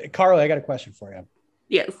 Carly, I got a question for you.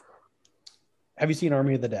 Yes. Have you seen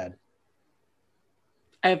Army of the Dead?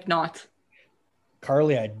 I have not.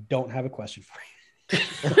 Carly, I don't have a question for you.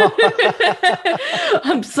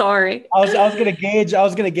 I'm sorry. I was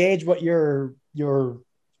gonna gauge what your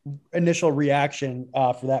initial reaction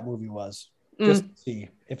for that movie was. Just to see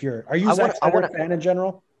if are you a Zack Snyder fan in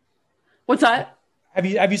general? What's that?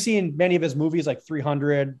 Have you seen many of his movies, like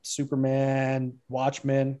 300, Superman,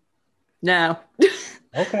 Watchmen? No.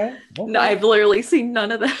 Okay. No, I've literally seen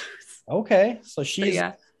none of those. Okay, so she's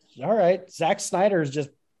all right. Zack Snyder is just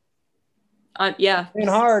yeah, being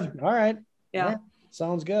hard. All right, yeah,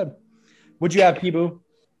 sounds good. Would you have Peeboo?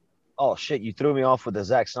 Oh shit, you threw me off with the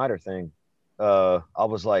Zack Snyder thing. I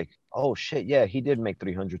was like, oh shit, yeah, he did make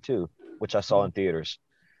 300 too, which I saw in theaters.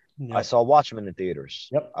 Yep. I saw Watchmen in theaters.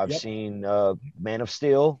 Yep. I've seen Man of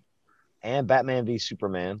Steel and Batman v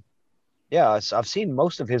Superman. Yeah, I've seen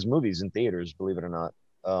most of his movies in theaters, believe it or not.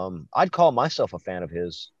 I'd call myself a fan of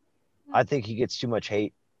his. I think he gets too much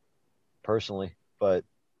hate, personally, but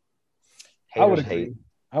haters hate.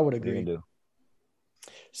 I would What are you agree. gonna do?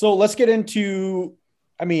 So let's get into,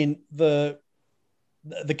 I mean, the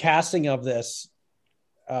casting of this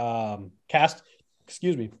cast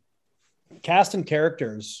and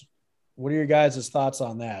characters. What are your guys' thoughts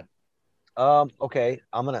on that? Okay,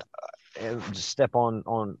 I'm gonna just step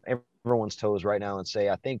on everyone's toes right now and say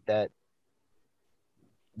I think that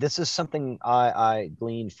this is something I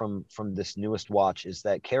gleaned from this newest watch, is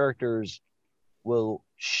that characters will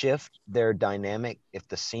shift their dynamic if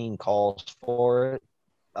the scene calls for it.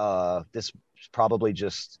 This is probably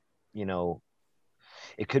just,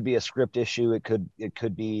 it could be a script issue. It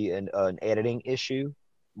could be an editing issue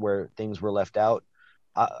where things were left out.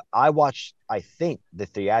 I watched, I think, the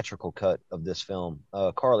theatrical cut of this film.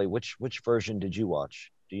 Carly, which version did you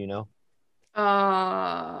watch? Do you know?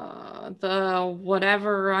 The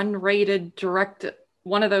whatever unrated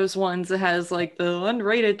one of those ones that has like the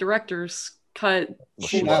unrated director's cut Well,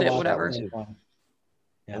 bullshit, whatever.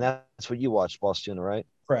 And that's what you watched, Boss Tuna, right?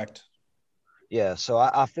 Correct. Yeah, so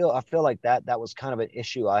I feel like that was kind of an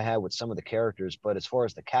issue I had with some of the characters. But as far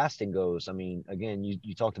as the casting goes, I mean, again,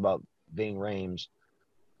 you talked about Ving Rhames.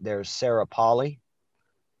 There's Sarah Polley.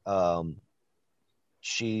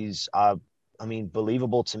 She's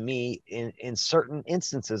believable to me in certain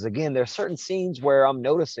instances. Again, there's certain scenes where I'm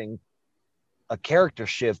noticing a character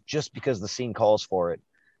shift just because the scene calls for it.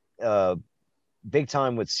 Big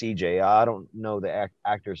time with CJ. I don't know the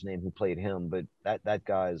actor's name who played him, but that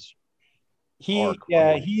guy's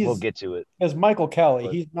we'll get to it. As Michael Kelly,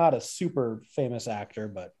 he's not a super famous actor,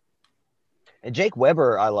 but and Jake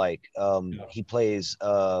Weber, I like. He plays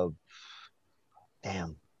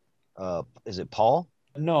is it Paul?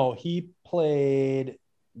 No, he played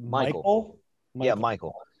Michael. Yeah,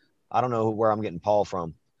 Michael. I don't know where I'm getting Paul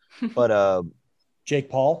from, but Jake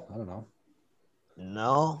Paul. I don't know.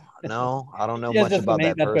 No, I don't know much about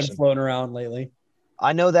that person. That's been floating around lately.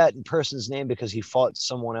 I know that person's name because he fought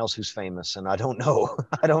someone else who's famous, and I don't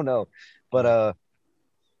know. But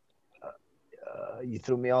you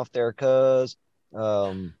threw me off there, cuz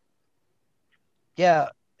yeah,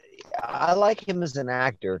 I like him as an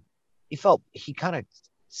actor. He kind of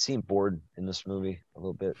seemed bored in this movie a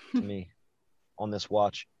little bit to me on this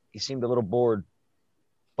watch. He seemed a little bored,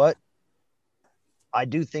 but I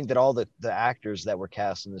do think that all the actors that were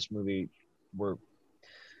cast in this movie were,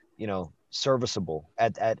 serviceable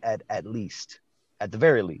at the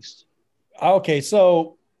very least. Okay,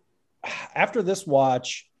 so after this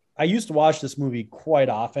watch, I used to watch this movie quite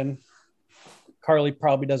often. Carly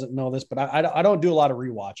probably doesn't know this, but I don't do a lot of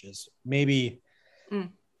rewatches. Maybe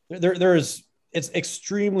it's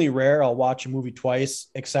extremely rare I'll watch a movie twice,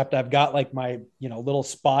 except I've got like my little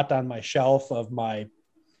spot on my shelf of my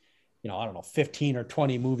I don't know, 15 or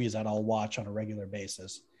 20 movies that I'll watch on a regular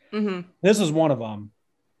basis. Mm-hmm. This is one of them.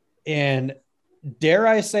 And dare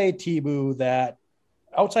I say, Tibu, that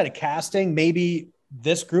outside of casting, maybe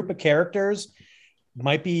this group of characters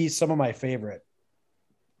might be some of my favorite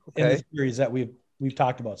in the series that we've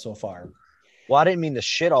talked about so far. Well, I didn't mean to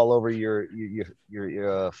shit all over your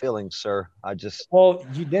feelings, sir. Well,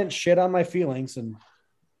 you didn't shit on my feelings, and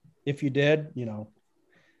if you did,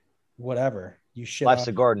 whatever. You shit Life's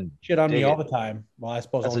a garden. Shit on me all the time. Well, I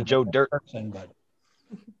suppose that's a Joe Dirt person, but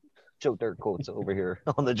Joe Dirt quotes over here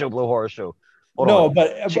on the Joe Blow Horror Show. What I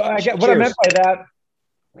meant by that,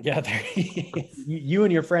 yeah, you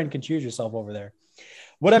and your friend can choose yourself over there.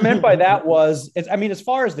 What I meant by that was, as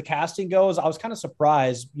far as the casting goes, I was kind of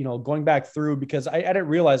surprised, going back through, because I didn't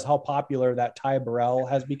realize how popular that Ty Burrell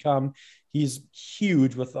has become. He's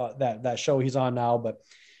huge with that show he's on now, but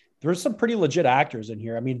there's some pretty legit actors in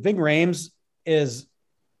here. I mean, Ving Rhames is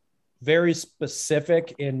very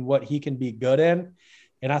specific in what he can be good in.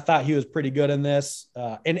 And I thought he was pretty good in this.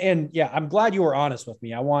 And yeah, I'm glad you were honest with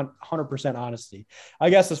me. I want 100% honesty.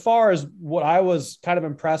 I guess as far as what I was kind of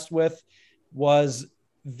impressed with was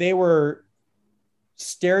they were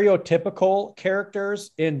stereotypical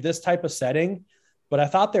characters in this type of setting, but I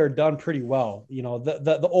thought they were done pretty well.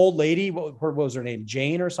 The old lady, what was her name?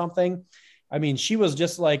 Jane or something. I mean, she was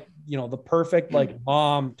just like, the perfect like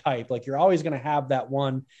mom type. Like you're always going to have that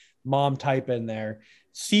one mom type in there.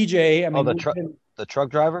 CJ, I mean, the truck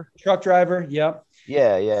driver. Truck driver, yep.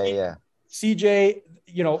 Yeah. CJ,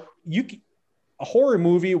 a horror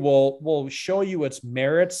movie will show you its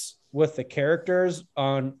merits with the characters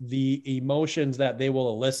on the emotions that they will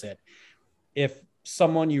elicit. If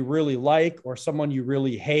someone you really like or someone you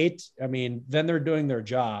really hate, I mean, then they're doing their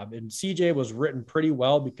job. And CJ was written pretty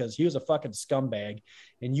well because he was a fucking scumbag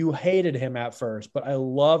and you hated him at first, but I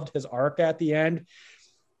loved his arc at the end.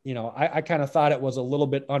 You know, I kind of thought it was a little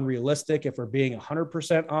bit unrealistic if we're being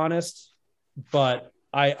 100% honest, but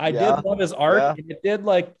I did love his arc. Yeah. And it did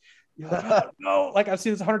like, no, like I've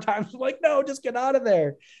seen this 100 times. I'm like, no, just get out of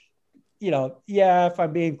there. You know, yeah, if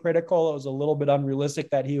I'm being critical, it was a little bit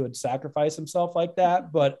unrealistic that he would sacrifice himself like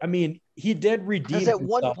that. But I mean, he did redeem Because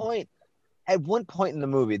himself. at one point in the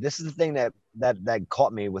movie, this is the thing that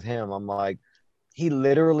caught me with him. I'm like, he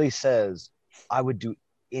literally says, I would do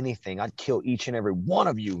anything. I'd kill each and every one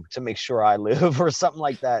of you to make sure I live or something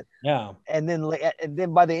like that. Yeah. And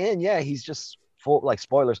then by the end, yeah, he's just full, like,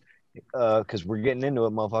 spoilers, because we're getting into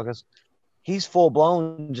it, motherfuckers. He's full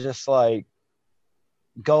blown, just like,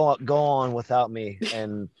 go on without me.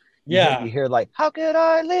 And yeah, you hear like, how could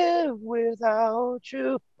I live without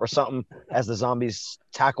you, or something, as the zombies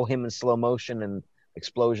tackle him in slow motion and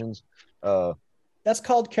explosions. That's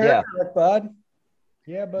called character, bud.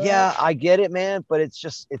 Yeah, bud. Yeah, I get it, man, but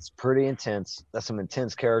it's pretty intense. That's some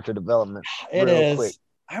intense character development. It is. Quick.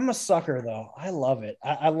 I'm a sucker though. I love it.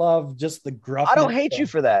 I love just the gruff. I don't hate you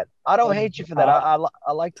for that. I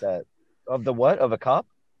like that. Of the what? Of a cop?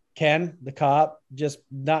 Ken, the cop, just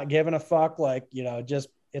not giving a fuck. Like, you know, just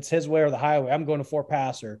it's his way or the highway. I'm going to Fort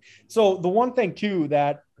Passer. So the one thing too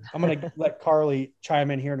that I'm going to let Carly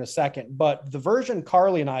chime in here in a second, but the version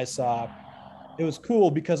Carly and I saw, it was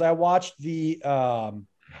cool because I watched the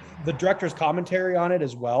director's commentary on it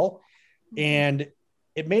as well, and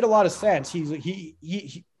it made a lot of sense.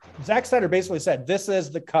 He Zack Snyder basically said, this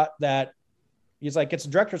is the cut that he's like, it's a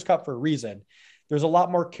director's cut for a reason. There's a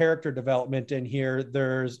lot more character development in here.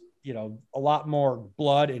 There's, you know, a lot more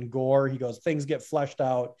blood and gore. He goes, things get fleshed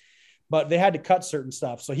out, but they had to cut certain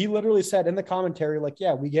stuff. So he literally said in the commentary, like,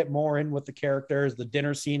 yeah, we get more in with the characters. The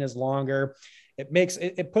dinner scene is longer.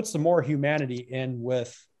 It puts some more humanity in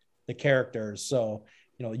with the characters. So,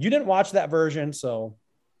 you know, you didn't watch that version. So,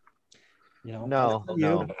 you know, no.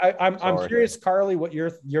 I'm curious, Carly, what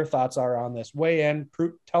your thoughts are on this. Weigh in,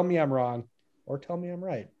 tell me I'm wrong or tell me I'm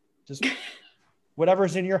right. Just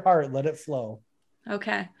whatever's in your heart, let it flow.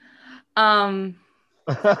 Okay. I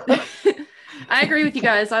agree with you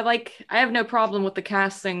guys. I have no problem with the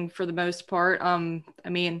casting for the most part. I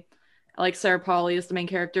mean, I like Sarah Polley as the main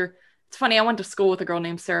character. It's funny, I went to school with a girl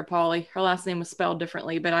named Sarah Polley. Her last name was spelled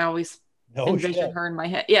differently, but I always envisioned her in my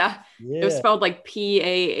head. Yeah. It was spelled like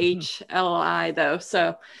Pahli though.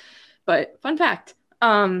 So, but fun fact.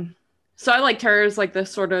 So I liked her as like the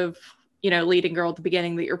sort of, you know, leading girl at the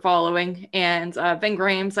beginning that you're following. And Ving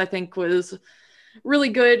Rhames, I think, was really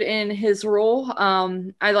good in his role.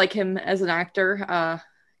 I like him as an actor.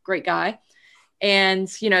 Great guy.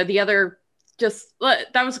 And, you know, the other, just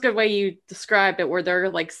that was a good way you described it, where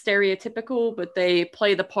they're like stereotypical, but they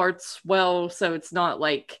play the parts well. So it's not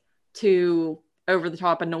like too over the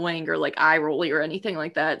top annoying or like eye rolly or anything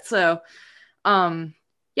like that. So,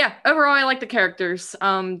 yeah, overall, I like the characters.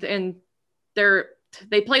 And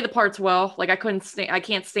they play the parts well. Like I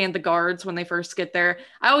can't stand the guards when they first get there.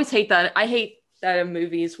 I always hate that. I hate that in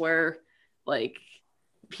movies where like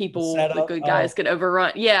the good guys get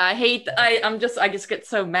overrun. Yeah, I just get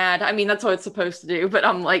so mad. I mean, that's what it's supposed to do, but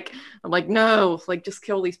I'm like, no, like just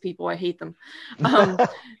kill these people. I hate them.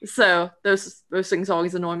 So those things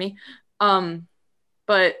always annoy me.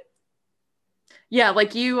 But yeah,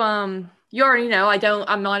 like you already know,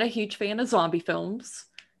 I'm not a huge fan of zombie films.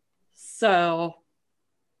 So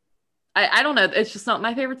I don't know. It's just not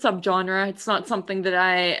my favorite subgenre. It's not something that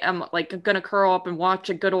I am like going to curl up and watch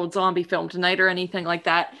a good old zombie film tonight or anything like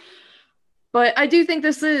that. But I do think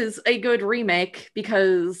this is a good remake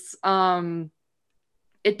because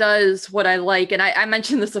it does what I like. And I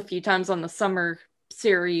mentioned this a few times on the summer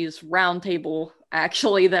series roundtable,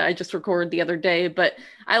 actually, that I just recorded the other day. But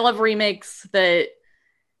I love remakes that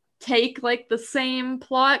take like the same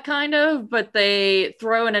plot kind of, but they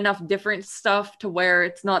throw in enough different stuff to where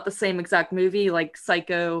it's not the same exact movie, like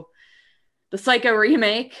the Psycho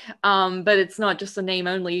remake, but it's not just a name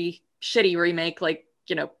only shitty remake like,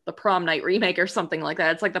 you know, the Prom Night remake or something like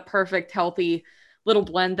that. It's like the perfect healthy little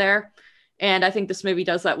blend there, and I think this movie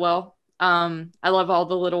does that well. I love all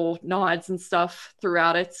the little nods and stuff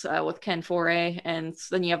throughout it with Ken Foray, and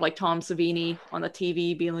then you have like Tom Savini on the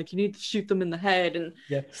TV being like, you need to shoot them in the head and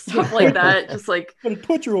stuff like that. Just like put a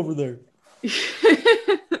butcher over there.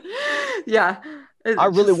 Yeah, I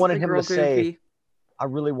really wanted him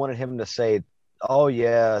to say, oh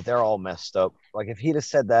yeah, they're all messed up. Like if he'd have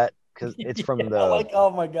said that, because it's from the like, oh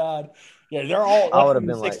my god, yeah, they're all. I would have from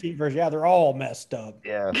the been like, 16 version. Yeah, they're all messed up.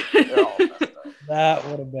 yeah, they're all messed up. That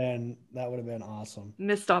would have been awesome.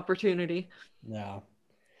 Missed opportunity. Yeah,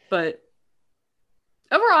 but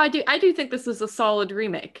overall, I do think this is a solid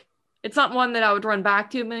remake. It's not one that I would run back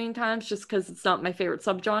to a million times just because it's not my favorite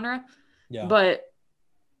subgenre. Yeah, but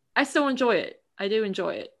I still enjoy it. I do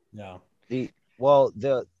enjoy it. Yeah.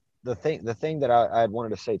 The thing that I had wanted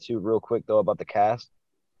to say too, real quick though, about the cast,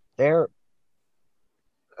 they're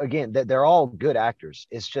all good actors.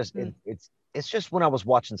 It's just it's just when I was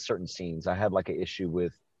watching certain scenes, I had like an issue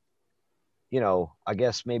with, I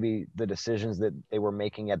guess maybe the decisions that they were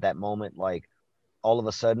making at that moment. Like all of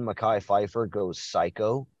a sudden, Mekhi Phifer goes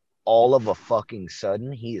psycho. All of a fucking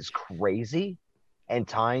sudden, he is crazy and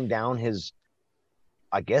tying down his,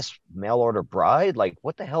 I guess, mail order bride. Like,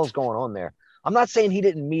 what the hell's going on there? I'm not saying he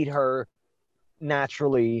didn't meet her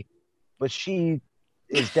naturally, but she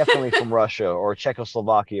is definitely from Russia or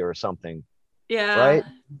Czechoslovakia or something. Yeah. Right?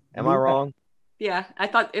 Am I wrong? Yeah, I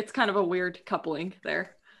thought it's kind of a weird coupling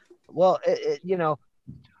there. Well,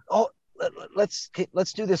 let's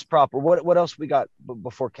do this proper. What else we got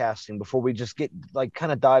before casting? Before we just get like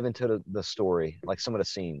kind of dive into the story, like some of the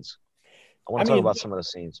scenes. I want to talk about some of the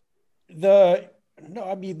scenes. You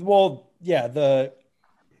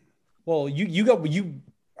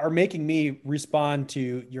are making me respond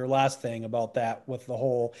to your last thing about that with the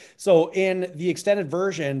whole. So in the extended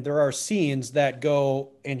version, there are scenes that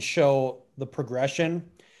go and show the progression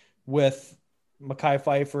with Mekhi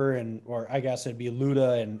Phifer or I guess it'd be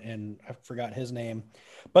Luda and I forgot his name,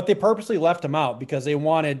 but they purposely left him out because they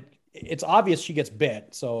wanted. It's obvious she gets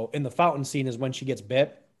bit. So in the fountain scene is when she gets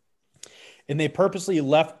bit. And they purposely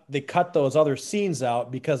they cut those other scenes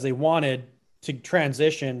out because they wanted to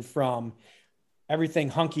transition from everything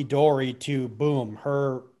hunky-dory to boom,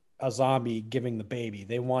 a zombie giving the baby.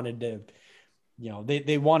 They wanted to,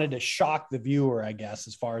 they wanted to shock the viewer, I guess,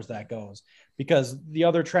 as far as that goes, because the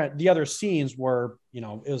other scenes were,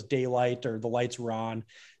 it was daylight or the lights were on.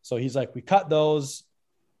 So he's like, we cut those.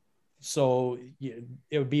 So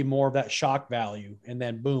it would be more of that shock value. And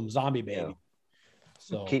then boom, zombie baby. Yeah.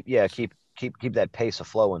 So keep that pace of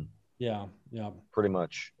flowing. Yeah. Pretty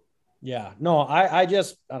much. Yeah. No, I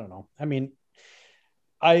don't know. I mean,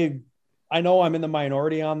 I know I'm in the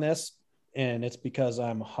minority on this, and it's because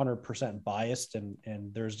I'm 100% biased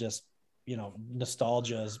and there's just,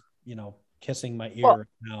 nostalgia is, kissing my ear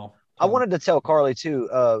now. I wanted to tell Carly too,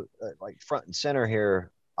 like front and center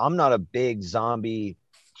here, I'm not a big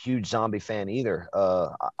huge zombie fan either.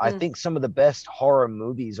 I think some of the best horror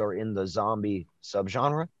movies are in the zombie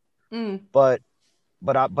subgenre. But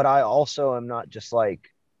I also am not just like,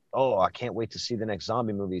 oh, I can't wait to see the next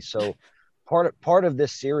zombie movie. So part of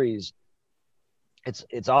this series,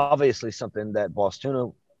 it's obviously something that Boss Tuna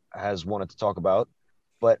has wanted to talk about,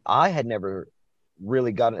 but I had never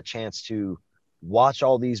really gotten a chance to watch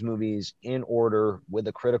all these movies in order with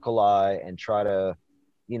a critical eye and try to,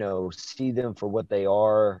 see them for what they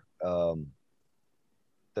are. All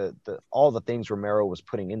the things Romero was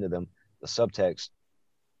putting into them, the subtext.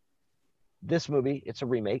 This movie, it's a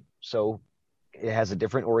remake, so it has a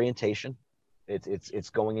different orientation. It's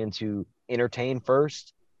going into entertain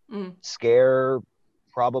first, scare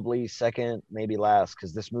probably second, maybe last,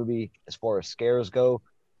 because this movie, as far as scares go,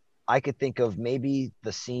 I could think of maybe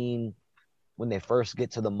the scene when they first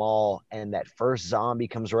get to the mall and that first zombie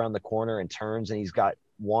comes around the corner and turns and he's got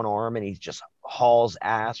one arm and he just hauls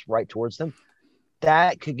ass right towards them.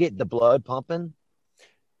 That could get the blood pumping.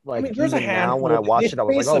 Like, there's even now when I watched it, I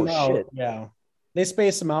was like, oh shit. Yeah. They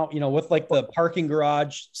space them out, with like the parking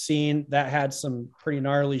garage scene that had some pretty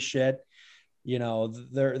gnarly shit. There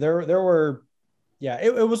were,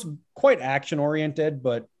 it was quite action oriented,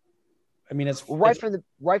 but I mean, it's right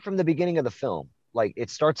from the beginning of the film. Like it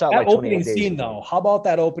starts out that like opening scene though. How about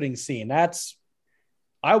that opening scene?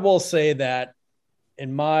 I will say that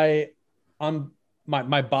in my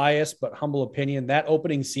biased but humble opinion, that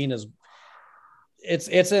opening scene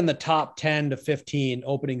it's in the top 10 to 15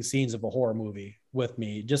 opening scenes of a horror movie with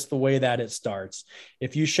me, just the way that it starts.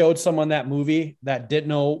 If you showed someone that movie that didn't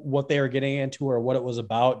know what they were getting into or what it was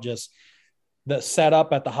about, just the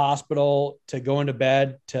setup at the hospital to going to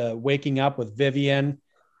bed to waking up with Vivian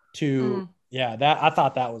to that I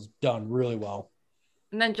thought that was done really well.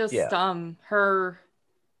 And then just her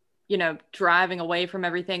driving away from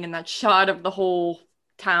everything and that shot of the whole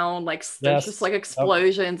town, like there's just like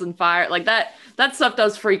explosions and fire, like that stuff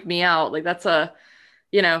does freak me out. Like that's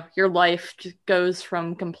your life just goes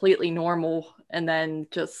from completely normal and then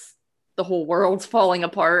just the whole world's falling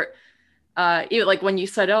apart. Even like when you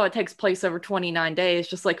said, oh, it takes place over 29 days,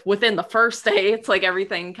 just like within the first day, it's like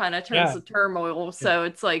everything kind of turns to turmoil. So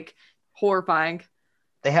it's like horrifying.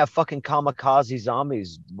 They have fucking kamikaze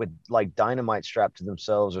zombies with like dynamite strapped to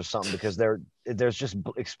themselves or something because there's just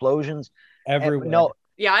explosions everywhere. No,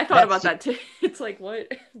 yeah, I thought about that too. It's like,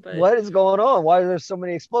 what? But what is going on? Why are there so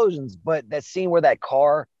many explosions? But that scene where that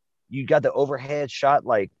car, you got the overhead shot,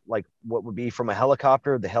 like what would be from a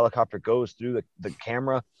helicopter. The helicopter goes through the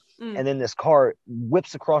camera, and then this car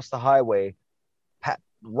whips across the highway,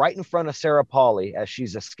 right in front of Sarah Polley as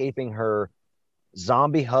she's escaping her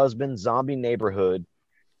zombie husband, zombie neighborhood.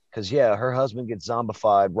 Because, yeah, her husband gets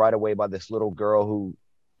zombified right away by this little girl who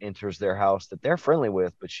enters their house that they're friendly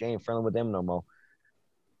with, but she ain't friendly with them no more.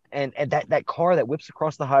 And that car that whips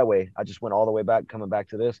across the highway, I just went all the way back, coming back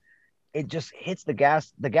to this. It just hits the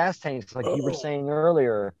gas tanks, like you were saying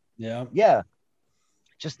earlier. Yeah. Yeah.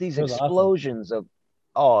 Just these explosions awesome.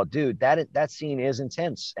 Oh, dude, that scene is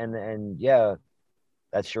intense. And yeah,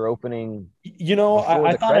 that's your opening. You know,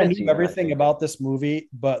 I thought I knew everything about this movie,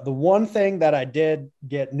 but the one thing that I did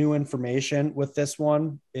get new information with this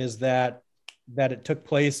one is that it took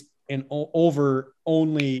place in over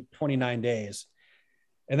only 29 days.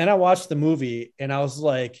 And then I watched the movie and I was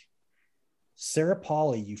like, Sarah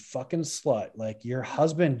Polley, you fucking slut. Like, your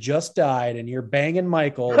husband just died and you're banging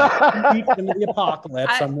Michael like, into the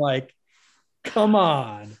apocalypse. I'm like, come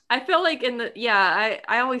on. I feel like I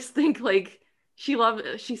always think like, she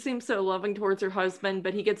seems so loving towards her husband,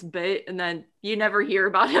 but he gets bit and then you never hear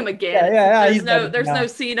about him again. There's no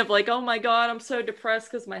scene of like, oh my God, I'm so depressed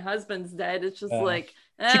because my husband's dead. It's just like,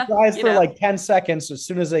 she cries for like 10 seconds as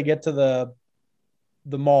soon as they get to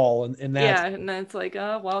the mall and that's and then it's like,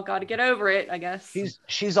 oh well, got to get over it, I guess.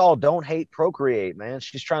 She's all don't hate, procreate, man.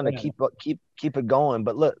 She's trying to keep it going.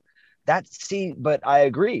 But look, but I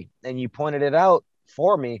agree, and you pointed it out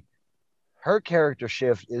for me. Her character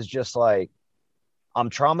shift is just like, I'm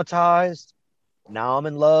traumatized. Now I'm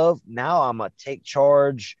in love. Now I'm gonna take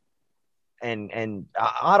charge, and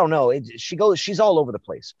I don't know. She's all over the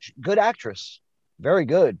place. Good actress, very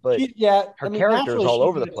good, but her character is all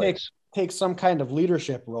over the place. Take some kind of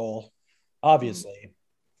leadership role, obviously.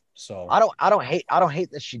 So I don't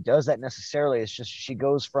hate that she does that necessarily. It's just she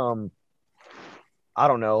goes from, I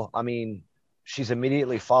don't know. I mean, she's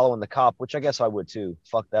immediately following the cop, which I guess I would too.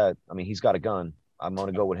 Fuck that. I mean, he's got a gun. I'm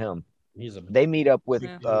gonna go with him. They meet up with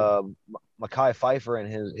Mekhi Phifer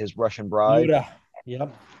and his Russian bride.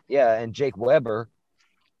 Yep. Yeah, and Jake Weber.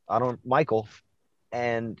 Michael,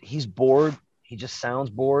 and he's bored. He just sounds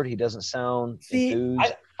bored. He doesn't sound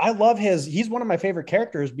enthused. I love he's one of my favorite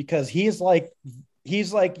characters because he's like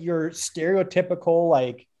your stereotypical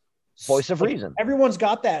like voice of reason. Everyone's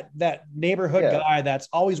got that neighborhood guy that's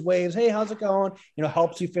always waves, hey, how's it going?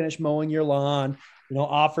 Helps you finish mowing your lawn.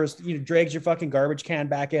 Offers, drags your fucking garbage can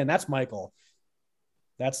back in. That's Michael.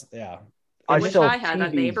 That's, yeah. I wish I had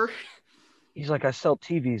that neighbor. He's like, I sell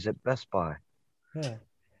TVs at Best Buy. Yeah.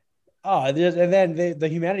 Oh, and then the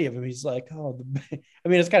humanity of him, he's like, oh, I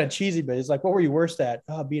mean, it's kind of cheesy, but it's like, what were you worst at?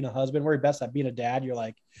 Oh, being a husband. Where are you best at? Being a dad. You're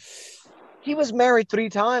like, he was married 3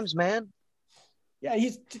 times, man. Yeah,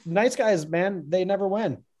 he's nice guys, man. They never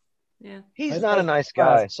win. Yeah. He's not a nice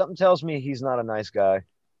guy. Something tells me he's not a nice guy.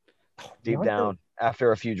 Deep down.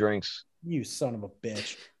 After a few drinks. You son of a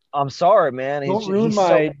bitch. I'm sorry, man. Don't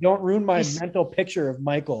ruin my mental picture of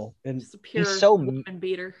Michael. And he's so woman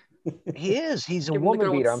beater. He is. He's a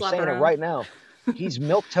woman beater. I'm saying it right now. He's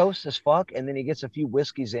milquetoast as fuck, and then he gets a few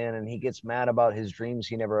whiskeys in and he gets mad about his dreams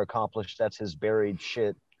he never accomplished. That's his buried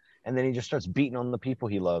shit. And then he just starts beating on the people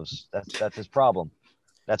he loves. That's his problem.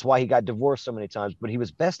 That's why he got divorced so many times. But he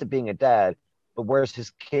was best at being a dad. But where's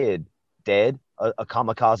his kid? Dead? A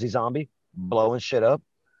kamikaze zombie? Blowing shit up.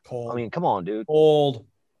 Cold. I mean, come on, dude. Old.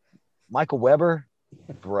 Michael Weber,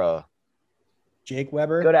 bruh. Jake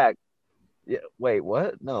Weber. Good act. Yeah. Wait,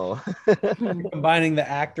 what? No. Combining the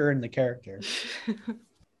actor and the character.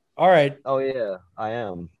 All right. Oh yeah, I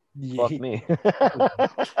am. Fuck me.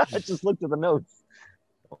 I just looked at the notes.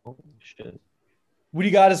 Oh shit. What do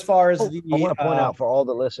you got as far as I want to point out for all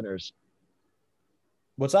the listeners.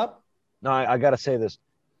 What's up? No, I got to say this.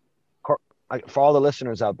 For all the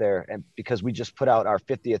listeners out there, and because we just put out our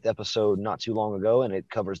 50th episode not too long ago, and it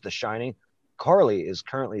covers The Shining, Carly is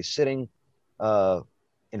currently sitting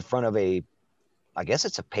in front of I guess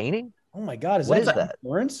it's a painting. Oh my God, what is that?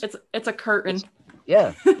 Florence? It's a curtain.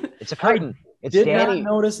 It's a curtain. It's did Danny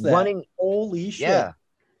not notice that. Running. Holy shit!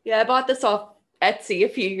 Yeah, I bought this off Etsy a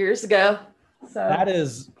few years ago. So that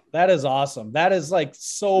is awesome. That is like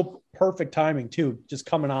so perfect timing too. Just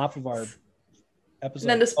coming off of our episode. And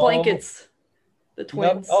then this blanket's the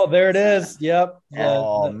twins. Oh, there it is. Yep.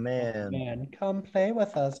 Man, come play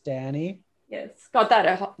with us, Danny. Yes, got that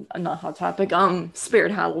at not Hot Topic.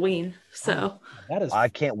 Spirit Halloween. So that is. I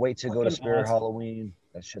can't wait to go to Spirit awesome. Halloween.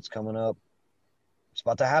 That shit's coming up. It's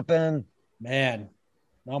about to happen. Man,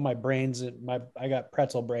 now my brain's I got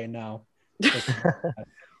pretzel brain now.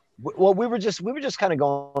 Well, we were just kind of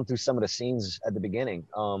going through some of the scenes at the beginning.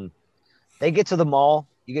 They get to the mall.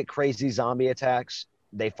 You get crazy zombie attacks.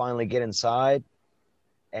 They finally get inside,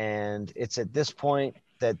 and it's at this point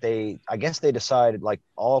that I guess they decided, like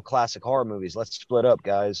all classic horror movies, let's split up,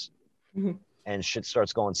 guys. Mm-hmm. And shit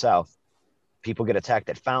starts going south. People get attacked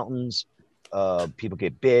at fountains. People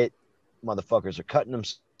get bit. Motherfuckers are cutting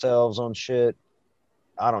themselves on shit.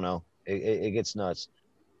 I don't know. It gets nuts.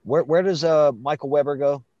 Where does Michael Weber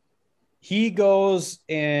go? He goes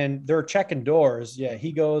and they're checking doors. Yeah,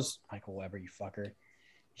 he goes, Michael Weber, you fucker.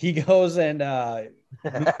 He goes and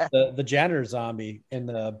the janitor zombie in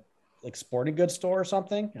the like sporting goods store or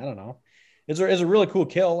something. I don't know. It's a really cool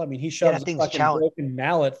kill. I mean, he shoves a fucking broken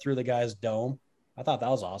mallet through the guy's dome. I thought that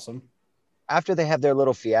was awesome. After they have their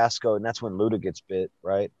little fiasco, and that's when Luda gets bit,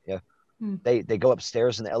 right? Yeah. They go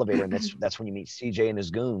upstairs in the elevator, and that's when you meet CJ and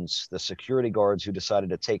his goons, the security guards who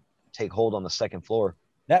decided to take hold on the second floor.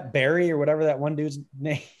 That Barry or whatever that one dude's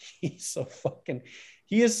name, he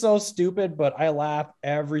is so stupid, but I laugh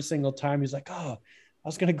every single time. He's like, oh, I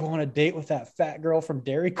was gonna go on a date with that fat girl from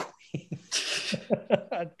Dairy Queen. It's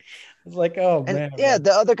like, oh man. Yeah,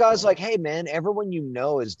 the other guy's like, hey man, everyone you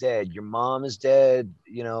know is dead. Your mom is dead,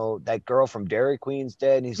 you know, that girl from Dairy Queen's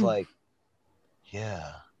dead. And he's like,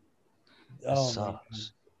 yeah.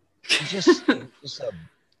 Sucks. He's just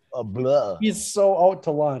a blah. He's so out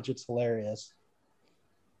to lunch. It's hilarious.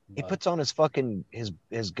 He puts on his fucking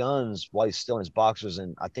his guns while he's still in his boxers,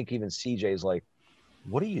 and I think even CJ's like,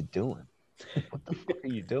 "What are you doing? What the fuck are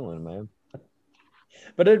you doing, man?"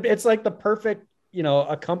 But it's like the perfect,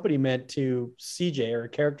 accompaniment to CJ or a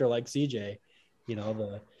character like CJ.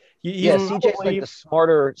 CJ's like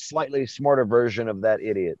the slightly smarter version of that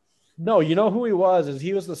idiot. No, you know who he was?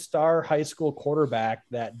 He was the star high school quarterback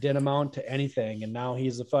that didn't amount to anything, and now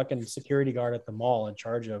he's a fucking security guard at the mall in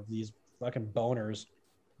charge of these fucking boners.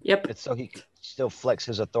 Yep. It's so he can still flex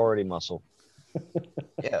his authority muscle.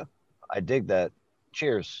 Yeah, I dig that.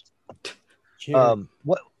 Cheers. Cheers.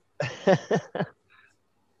 What?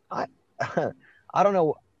 I don't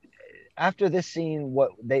know. After this scene,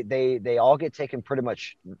 what they all get taken pretty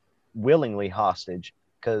much willingly hostage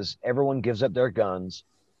because everyone gives up their guns.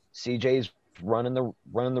 CJ's running the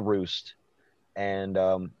roost, and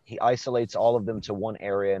he isolates all of them to one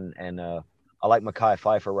area. And I like Mekhi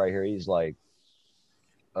Phifer right here. He's like,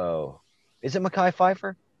 "Oh, is it Mekhi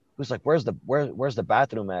Phifer?" Who's like, "Where's the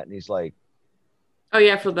bathroom at?" And he's like, "Oh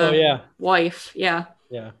yeah, for the wife, yeah."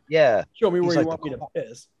 Show me where you want me to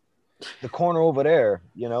piss. The corner over there,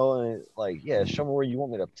 and like, yeah, show me where you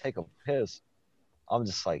want me to take a piss. I'm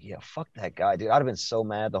just like, yeah, fuck that guy, dude. I'd have been so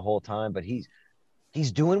mad the whole time, but he's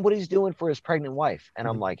doing what he's doing for his pregnant wife. And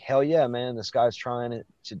I'm like, hell yeah, man, this guy's trying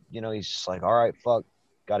to he's just like, all right, fuck,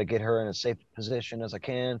 got to get her in a safe position as I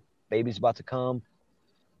can. Baby's about to come.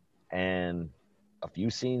 And a few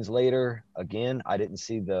scenes later, again, I didn't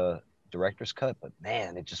see the director's cut, but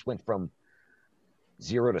man, it just went from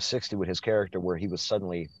 0 to 60 with his character, where he was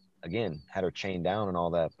suddenly, again, had her chained down and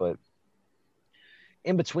all that. But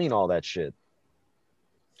in between all that shit,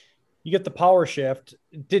 you get the power shift.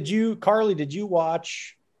 Carly, did you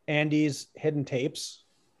watch Andy's hidden tapes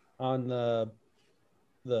on the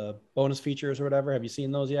bonus features or whatever? Have you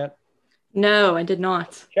seen those yet? No, I did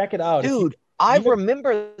not. Check it out. Dude, I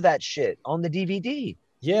remember that shit on the DVD.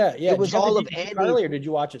 Yeah. It was all of Andy. Carly, or did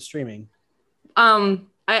you watch it streaming?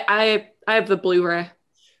 I have the Blu-ray.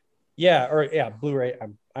 Yeah, Blu-ray.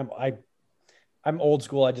 I'm old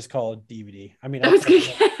school. I just call it DVD. I mean, I'm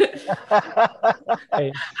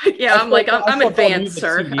advanced,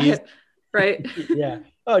 sir. Right? Yeah.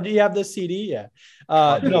 Oh, do you have this CD? Yeah.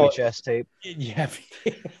 VHS tape. Yeah.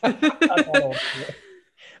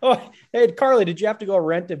 Oh, hey, Carly, did you have to go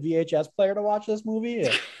rent a VHS player to watch this movie?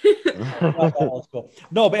 Yeah. Cool.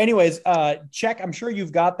 No, but anyways, check. I'm sure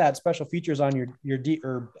you've got that special features on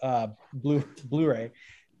your Blu-ray,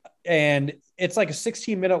 and it's like a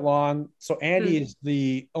 16-minute long. So Andy is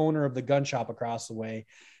the owner of the gun shop across the way.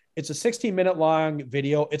 It's a 16-minute long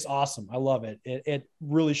video. It's awesome. I love it. It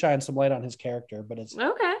really shines some light on his character, but it's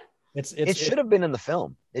okay. It should have been in the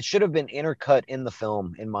film. It should have been intercut in the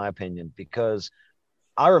film, in my opinion, because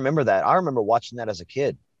I remember that. I remember watching that as a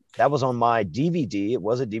kid. That was on my DVD. It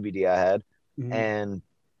was a DVD I had. Mm-hmm. And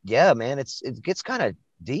yeah, man, it gets kind of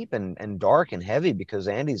deep and dark and heavy because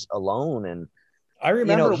Andy's alone. And I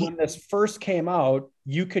remember when this first came out,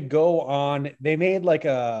 you could go on. They made like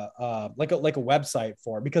a website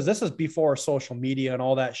for it, because this is before social media and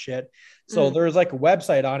all that shit. So there's like a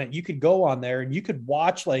website on it. You could go on there and you could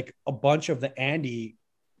watch like a bunch of the Andy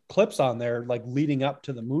clips on there, like leading up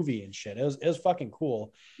to the movie and shit. It was fucking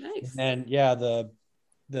cool. Nice. And yeah, the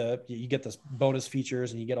you get this bonus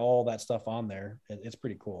features and you get all that stuff on there. It's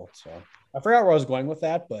pretty cool. So I forgot where I was going with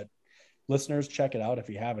that, but listeners, check it out if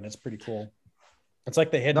you haven't. It's pretty cool. It's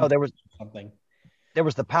like the hidden. No, there was something. There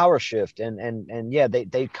was the power shift, and yeah,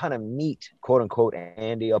 they kind of meet, quote unquote,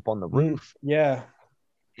 Andy up on the roof. Yeah,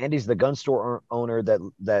 Andy's the gun store owner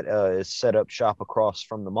that is set up shop across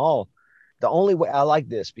from the mall. The only way I like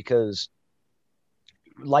this, because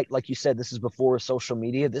like you said, this is before social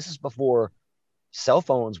media. This is before cell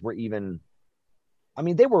phones were even. I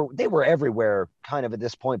mean, they were everywhere kind of at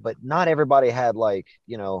this point, but not everybody had, like,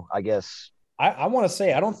 I guess. I want to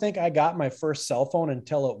say, I don't think I got my first cell phone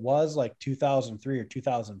until it was like 2003 or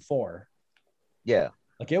 2004. Yeah.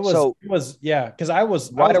 Like it was yeah, because I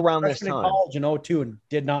was around this time time in college in 2002 and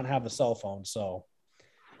did not have a cell phone. So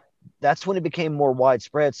that's when it became more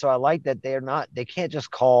widespread. So I like that they can't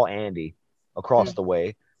just call Andy across the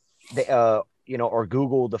way. They or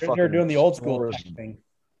Google the fucking. They're doing the old school thing.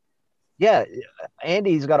 Yeah,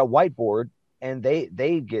 Andy's got a whiteboard, and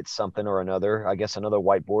they get something or another, I guess another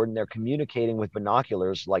whiteboard, and they're communicating with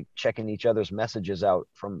binoculars, like checking each other's messages out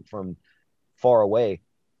from far away.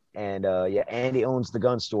 And yeah, Andy owns the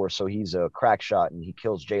gun store, so he's a crack shot, and he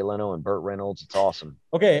kills Jay Leno and Burt Reynolds. It's awesome.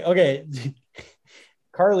 Okay.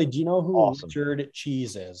 Carly, do you know who Richard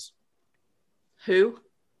Cheese is? Who?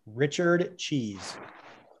 Richard Cheese.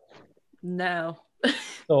 No.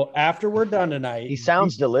 So after we're done tonight, he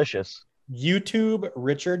sounds delicious. YouTube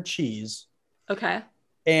Richard Cheese. Okay.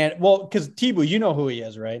 And well, because Tibu, you know who he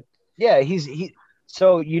is, right? Yeah,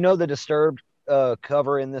 so the Disturbed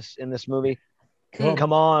cover in this movie.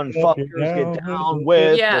 Come on, fuckers, get down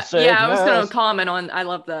with the sickness. Yeah, I was gonna comment on. I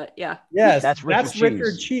love that. Yeah. Yes, that's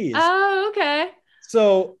Richard Cheese. Oh, okay.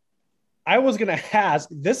 So I was gonna ask.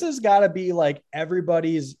 This has got to be like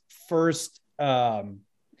everybody's first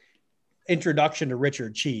introduction to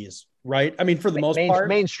Richard Cheese, right? I mean, for the most part,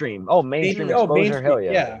 mainstream. Oh, mainstream exposure. Mainstream. Hell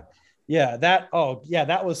yeah. Yeah. That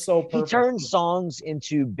was so perfect. He turned songs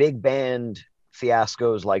into big band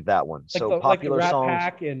fiascos like that one. Like so popular like the Rat songs.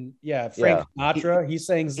 Pack and Frank Sinatra. He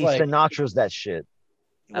sings like Sinatra's that shit.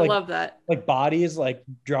 I love that. Like Bodies, like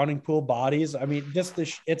Drowning Pool Bodies. I mean, just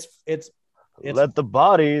it's let the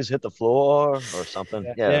bodies hit the floor or something.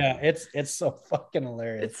 Yeah, it's so fucking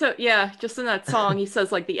hilarious. It's so just in that song he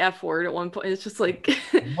says like the F word at one point. It's just like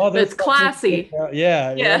it's classy.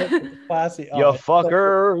 Yeah. It's classy. You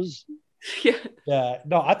fuckers. Yeah.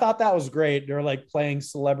 No, I thought that was great. They're like playing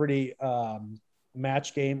celebrity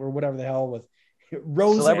match game or whatever the hell with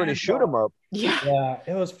Roseanne. Celebrity shoot 'em up. Yeah.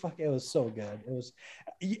 It was so good. It was,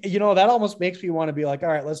 that almost makes me want to be like, all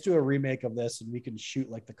right, let's do a remake of this and we can shoot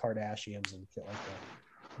like the Kardashians and shit like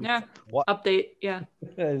that. Yeah. What? Update. Yeah.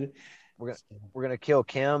 We're gonna kill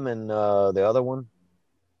Kim and the other one.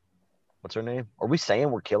 What's her name? Are we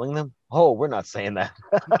saying we're killing them? Oh, we're not saying that.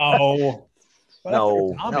 Oh.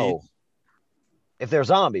 No. If they're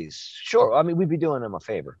zombies, sure. I mean, we'd be doing them a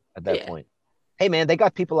favor at that point. Hey, man, they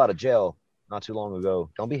got people out of jail not too long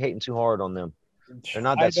ago. Don't be hating too hard on them. They're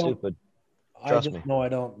not that stupid. Trust me. No, I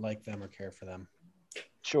don't like them or care for them.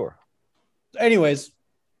 Sure. Anyways,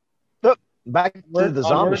 back to the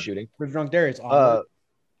zombie shooting. We're drunk Darius.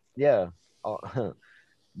 Yeah.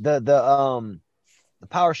 The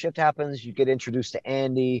power shift happens. You get introduced to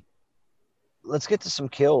Andy. Let's get to some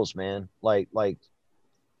kills, man. Like.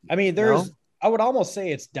 I mean, I would almost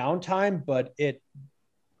say it's downtime, but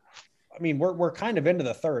we're kind of into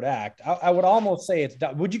the third act. I would almost say it's.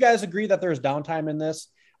 Would you guys agree that there's downtime in this?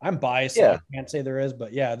 I'm biased. So I can't say there is,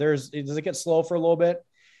 but yeah, does it get slow for a little bit?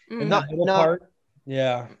 Not part?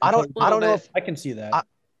 Yeah. I don't know if I can see that.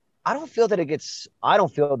 I don't feel that it gets. I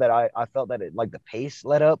don't feel that I felt that it, like, the pace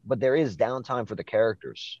let up, but there is downtime for the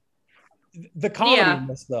characters. The comedy in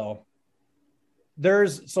this, though.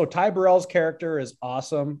 So Ty Burrell's character is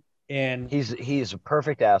awesome, and he's a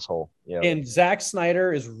perfect asshole. Yeah. And Zack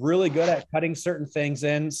Snyder is really good at cutting certain things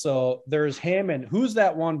in. So there's him, and who's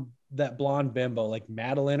that blonde bimbo, like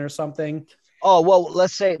Madeline or something? Oh, well,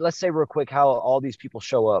 let's say real quick how all these people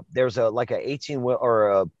show up. There's a 18-wheel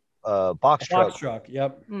or a box truck.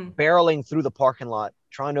 Yep. Barreling through the parking lot,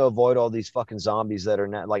 trying to avoid all these fucking zombies that are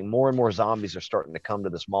not, like, more and more zombies are starting to come to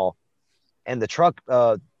this mall. And the truck,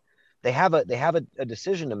 they have a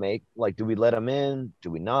decision to make. Like, do we let them in?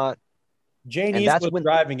 Do we not? Jane East was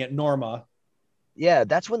driving it, Norma. Yeah,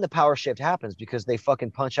 that's when the power shift happens because they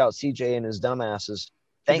fucking punch out CJ and his dumbasses.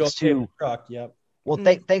 Thanks Go in to the truck. Yep. well,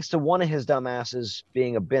 thanks to one of his dumbasses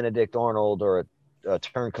being a Benedict Arnold or a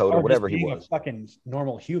turncoat or whatever just he being was. a fucking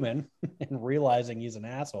normal human and realizing he's an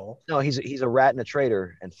asshole. No, he's a rat and a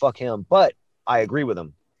traitor, and fuck him. But I agree with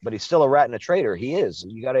him. But he's still a rat and a traitor. He is.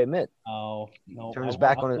 You got to admit. Oh no, he turned his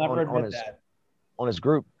back on his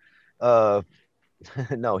group.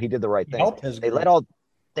 No, he did the right thing.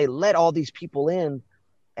 They let all these people in,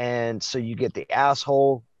 and so you get the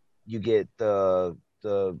asshole, you get the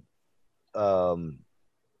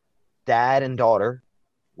dad and daughter,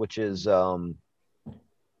 which is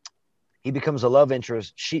he becomes a love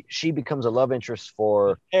interest. She becomes a love interest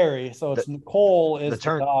for Harry. So it's Nicole is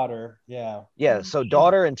the daughter. Yeah. Yeah. So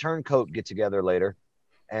daughter and turncoat get together later,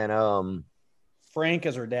 and Frank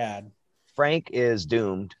is her dad. Frank is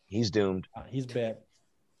doomed. He's doomed. He's bit.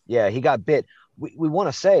 Yeah, he got bit. We want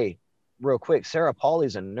to say real quick, Sarah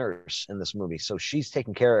Pauli's a nurse in this movie, so she's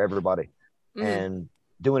taking care of everybody and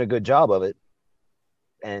doing a good job of it.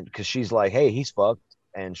 And because she's like, hey, he's fucked.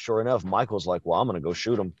 And sure enough, Michael's like, well, I'm going to go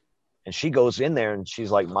shoot him. And she goes in there and she's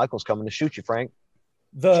like, Michael's coming to shoot you, Frank.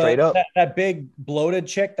 Straight up. That big bloated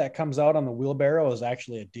chick that comes out on the wheelbarrow is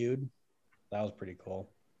actually a dude. That was pretty cool.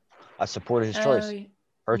 I supported his choice.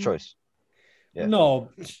 Her choice. Yeah. No.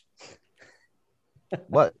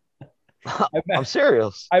 What? I'm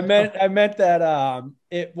serious. I meant that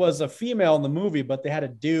it was a female in the movie, but they had a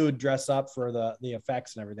dude dress up for the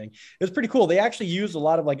effects and everything. It was pretty cool. They actually used a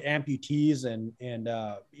lot of like amputees and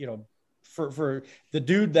you know, for the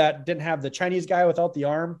dude that didn't have the Chinese guy without the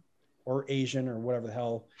arm or Asian or whatever the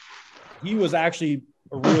hell, he was actually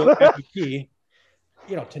a real amputee.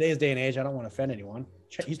 You know, today's day and age, I don't want to offend anyone.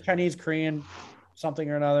 He's Chinese, Korean, something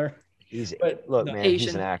or another. He's man, Asian,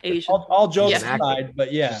 he's an actor. Asian. All jokes aside,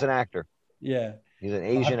 but yeah, he's an actor. Yeah, he's an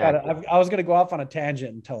Asian actor. I was going to go off on a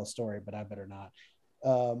tangent and tell a story, but I better not.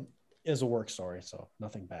 Is a work story, so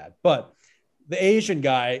nothing bad. But the Asian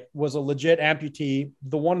guy was a legit amputee.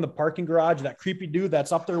 The one in the parking garage, that creepy dude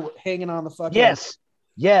that's up there hanging on the fucking. Yes.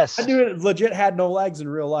 That dude legit had no legs in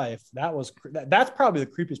real life. That's probably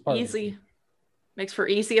the creepiest part. Easy. Makes for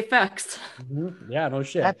easy effects. Mm-hmm. Yeah, no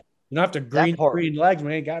shit. You don't have to green legs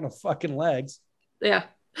when you ain't got no fucking legs. Yeah.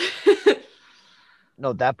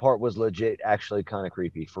 No, that part was legit actually kind of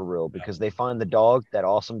creepy for real because they find the dog, that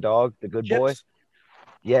awesome dog, the good boy.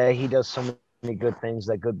 Yeah, he does so many good things,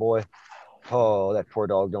 that good boy. Oh, that poor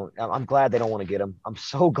dog. I'm glad they don't want to get him. I'm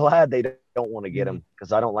so glad they don't want to get him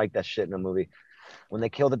because I don't like that shit in a movie. When they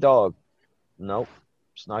kill the dog, nope,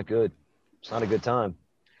 it's not good. It's not a good time.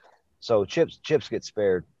 So Chips gets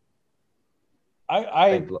spared.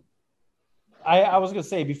 I was going to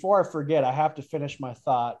say, before I forget, I have to finish my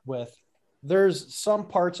thought with there's some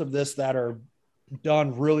parts of this that are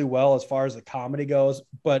done really well as far as the comedy goes,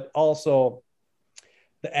 but also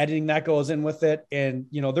the editing that goes in with it. And,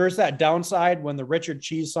 you know, there's that downside when the Richard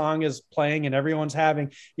Cheese song is playing and everyone's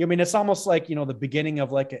having, I mean, it's almost like, you know, the beginning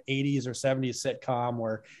of like an 80s or 70s sitcom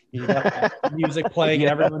where you got music playing and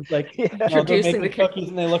everyone's like, you know, they're making the cookies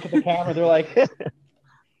and they look at the camera. They're like,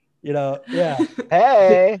 you know, yeah.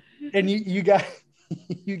 Hey. And you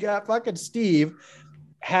got fucking Steve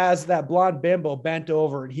has that blonde bimbo bent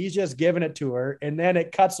over and he's just giving it to her. And then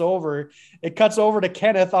it cuts over to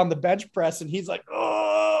Kenneth on the bench press. And he's like,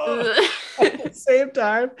 oh, at the same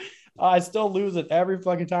time, I still lose it every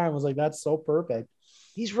fucking time. I was like, that's so perfect.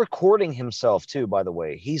 He's recording himself too, by the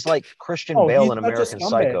way. He's like Christian Bale in American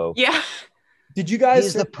Psycho. Yeah. Did you guys?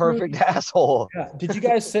 He's the perfect asshole. Yeah. Did you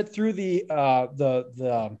guys sit through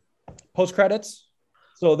the post credits?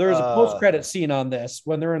 So there's a post credit scene on this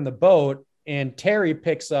when they're in the boat and Terry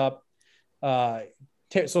picks up.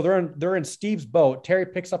 So they're in Steve's boat. Terry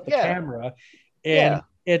picks up the camera, and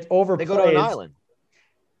it overplays. They go to an island.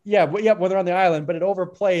 Yeah, when they're on the island, but it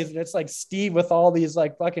overplays, and it's like Steve with all these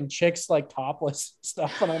like fucking chicks like topless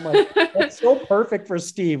stuff, and I'm like, that's so perfect for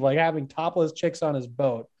Steve, like having topless chicks on his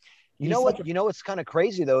boat. You know what's kind of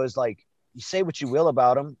crazy though is like you say what you will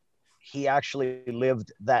about him, he actually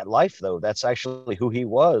lived that life though. That's actually who he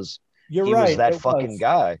was. He was that fucking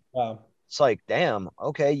guy. Wow. It's like, damn,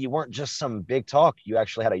 okay, you weren't just some big talk. You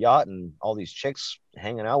actually had a yacht and all these chicks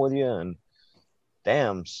hanging out with you. And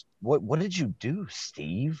damn, what did you do,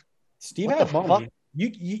 Steve? Steve had money.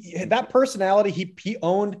 You that personality he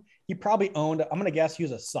probably owned. I'm gonna guess he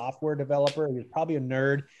was a software developer. He was probably a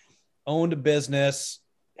nerd, owned a business,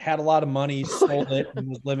 had a lot of money, sold it, and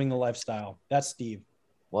was living the lifestyle. That's Steve.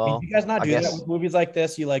 Well, I mean, you guys not do that with movies like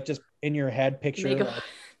this? You like just in your head picture.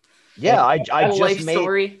 Yeah, I just made.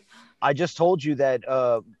 Story. I just told you that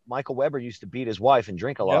Michael Weber used to beat his wife and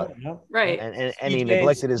drink a lot. Right. And he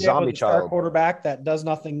neglected his zombie child. Quarterback that does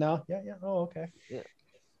nothing now. Yeah. Oh, okay. Yeah.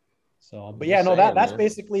 So, but yeah, no, that's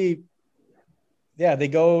basically, yeah, they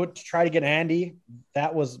go to try to get Andy.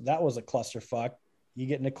 That was a clusterfuck. You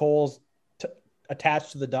get Nicole's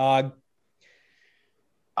attached to the dog.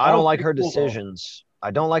 I don't like her decisions. I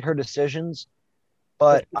don't like her decisions,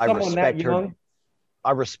 but I respect her.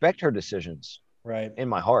 I respect her decisions. Right. In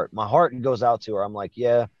my heart. My heart goes out to her. I'm like,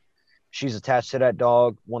 yeah, she's attached to that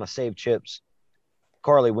dog, want to save Chips.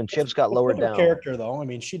 Carly, when Chips got lowered down. Character, though. I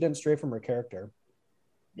mean, she didn't stray from her character.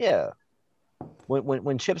 Yeah.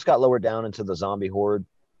 When Chips got lowered down into the zombie horde,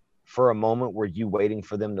 for a moment were you waiting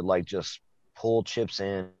for them to like just pull Chips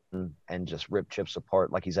in and just rip Chips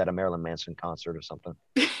apart like he's at a Marilyn Manson concert or something?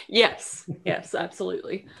 Yes,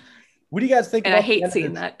 absolutely. What do you guys think? And I hate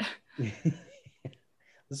seeing that.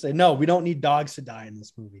 Let's say no, we don't need dogs to die in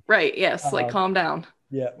this movie. Right? Yes, like calm down.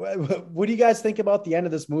 Yeah. What do you guys think about the end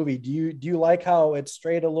of this movie? Do you like how it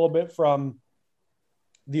strayed a little bit from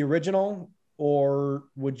the original, or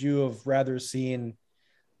would you have rather seen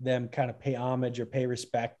them kind of pay homage or pay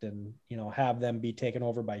respect and have them be taken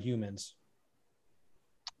over by humans?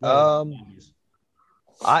 I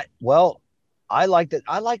liked it.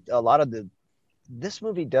 I liked a lot of this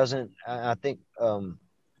movie doesn't, I think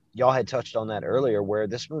y'all had touched on that earlier, where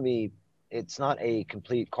this movie, it's not a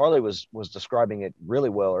complete, Carly was describing it really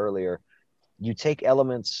well earlier. You take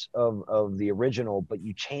elements of the original, but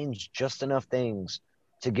you change just enough things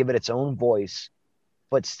to give it its own voice,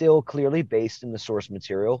 but still clearly based in the source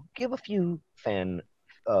material. Give a few fan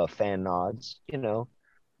nods,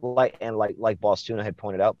 like Boss Tuna had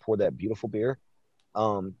pointed out, pour that beautiful beer.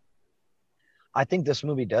 I think this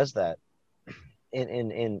movie does that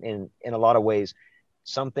in a lot of ways.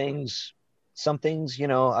 Some things,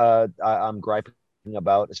 I'm griping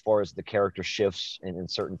about as far as the character shifts in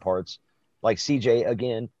certain parts. Like CJ,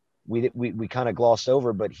 again, we kind of glossed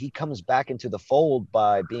over, but he comes back into the fold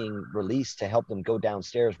by being released to help them go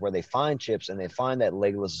downstairs where they find Chips and they find that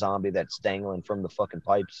legless zombie that's dangling from the fucking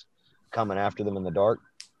pipes coming after them in the dark.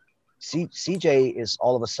 CJ is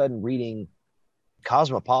all of a sudden reading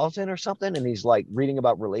Cosmopolitan or something, and he's like reading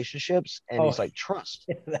about relationships, and he's like, trust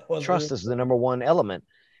is the number one element,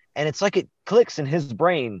 and it's like it clicks in his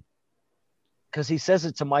brain because he says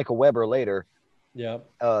it to Michael Weber later.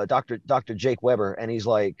 Dr. Jake Weber, and he's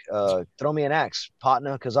like, throw me an axe,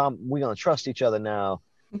 partner, because we're gonna trust each other now.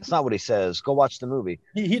 That's not what he says. Go watch the movie.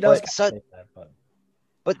 He does say that,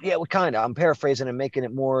 but yeah, we kind of, I'm paraphrasing and making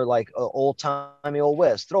it more like old timey old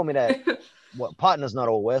West. Throw me that. Well, partner's not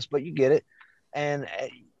old West, but you get it. And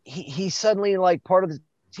he's suddenly like part of the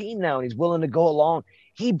team now, and he's willing to go along.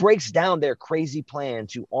 He breaks down their crazy plan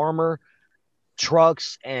to armor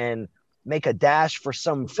trucks and make a dash for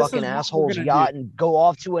some fucking asshole's yacht and go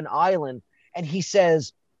off to an island. And he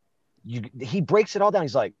says, he breaks it all down.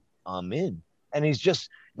 He's like, I'm in. And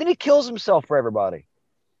then he kills himself for everybody.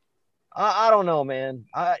 I don't know, man.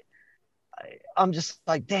 I'm just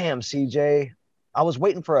like, damn, CJ. I was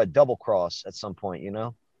waiting for a double cross at some point,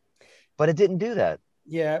 but it didn't do that.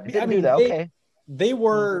 Yeah. They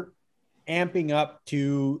were amping up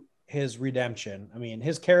to his redemption. I mean,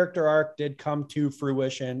 his character arc did come to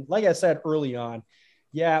fruition. Like I said early on,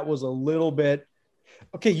 yeah, it was a little bit.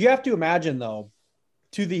 Okay, you have to imagine though,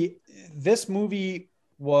 this movie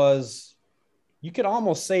was, you could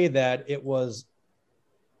almost say that it was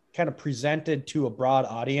kind of presented to a broad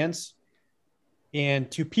audience,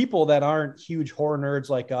 and to people that aren't huge horror nerds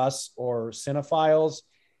like us or cinephiles,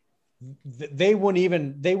 they wouldn't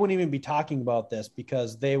even be talking about this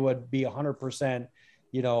because they would be 100%,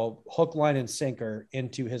 hook, line, and sinker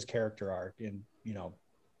into his character arc. And,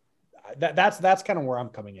 that's kind of where I'm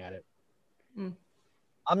coming at it.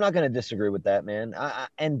 I'm not going to disagree with that, man.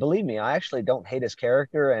 And believe me, I actually don't hate his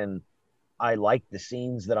character, and I like the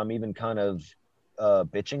scenes that I'm even kind of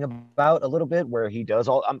bitching about a little bit, where he does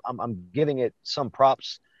I'm giving it some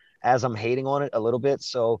props as I'm hating on it a little bit.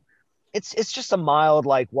 So it's just a mild,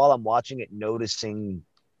 like, while I'm watching it, noticing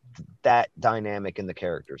that dynamic in the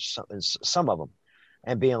characters, some of them,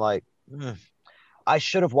 and being like, I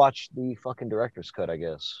should have watched the fucking director's cut. I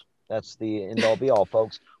guess that's the end all be all,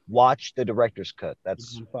 folks. Watch the director's cut.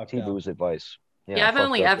 That's T-Boo's advice. Yeah, I've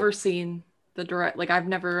only ever seen the direct. Like, I've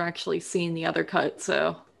never actually seen the other cut,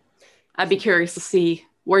 so I'd be curious to see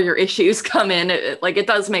where your issues come in. It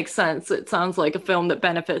does make sense. It sounds like a film that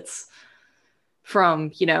benefits from,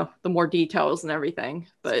 the more details and everything,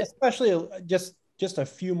 but especially just a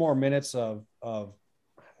few more minutes of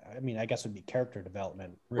I mean, I guess it would be character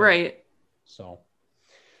development, really. Right? So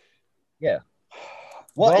yeah,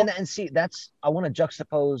 Well, and see, I want to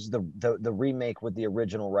juxtapose the remake with the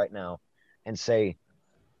original right now and say,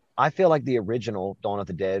 I feel like the original Dawn of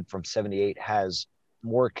the Dead from 78 has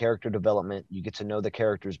more character development. You get to know the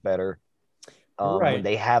characters better. Right. When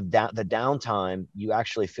they have the downtime, you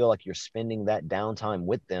actually feel like you're spending that downtime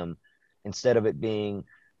with them instead of it being,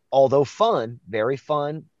 although fun, very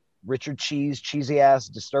fun, Richard cheesy ass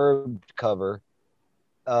Disturbed cover.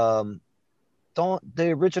 The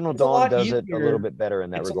original Dawn does it a little bit better in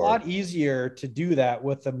that regard. It's a lot easier to do that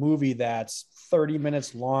with a movie that's 30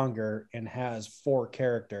 minutes longer and has 4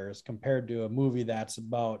 characters compared to a movie that's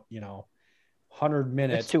about 100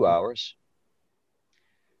 minutes. It's 2 hours.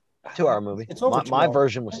 2-hour movie. It's over my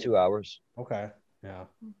version was 2 hours. Okay.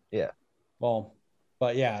 Yeah. Well,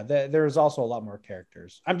 but yeah, there's also a lot more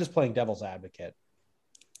characters. I'm just playing devil's advocate.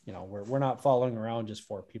 We're not following around just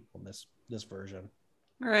 4 people in this version.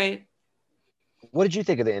 Right. What did you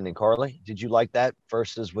think of the ending, Carly? Did you like that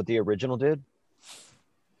versus what the original did?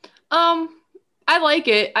 I like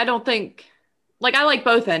it. I don't think I like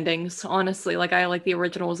both endings, honestly. I like the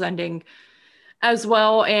original's ending as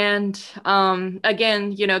well. And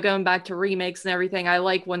again, going back to remakes and everything, I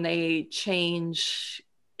like when they change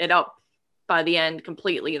it up by the end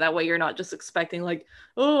completely. That way you're not just expecting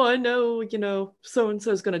oh, I know, so and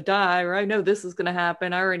so is going to die, or I know this is going to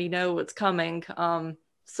happen. I already know what's coming.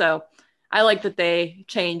 So I like that they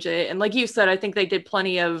change it. And like you said, I think they did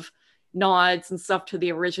plenty of nods and stuff to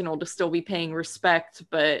the original to still be paying respect,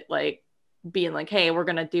 but being hey, we're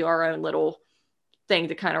going to do our own little thing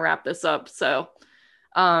to kind of wrap this up. So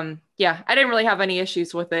yeah, I didn't really have any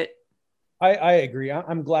issues with it. I agree.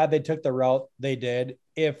 I'm glad they took the route they did.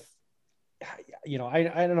 If I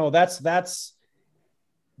don't know, that's the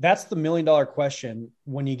 $1 million question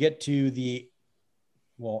when you get to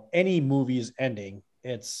any movie's ending.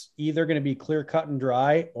 It's either going to be clear cut and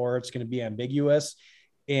dry or it's going to be ambiguous.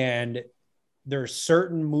 And there's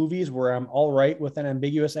certain movies where I'm all right with an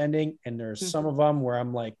ambiguous ending, and there's some of them where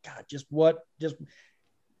I'm like, God, what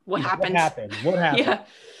happened? Yeah.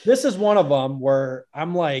 This is one of them where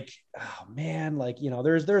I'm like, oh man,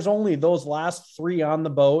 there's only those last 3 on the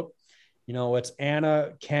boat. It's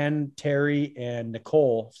Anna, Ken, Terry, and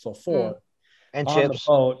Nicole. So 4 and on Chips. The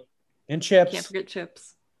boat. And Chips. Can't forget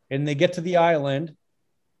Chips. And they get to the island,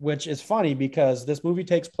 which is funny because this movie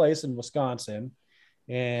takes place in Wisconsin,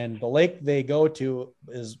 and the lake they go to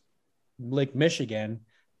is Lake Michigan.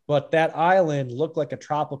 But that island looked like a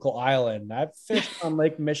tropical island. I've fished on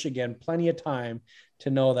Lake Michigan plenty of time to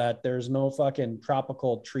know that there's no fucking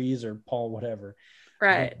tropical trees or palm, whatever.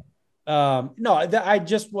 Right. I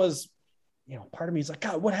just was, part of me is like,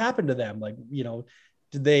 God, what happened to them?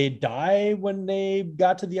 Did they die when they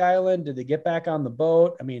got to the island? Did they get back on the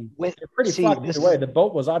boat? I mean, they're pretty fucked either way. The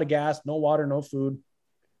boat was out of gas, no water, no food.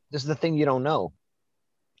 This is the thing you don't know.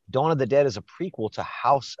 Dawn of the Dead is a prequel to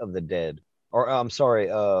House of the Dead. Or I'm sorry,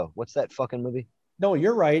 what's that fucking movie? No,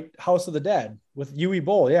 you're right. House of the Dead with Yui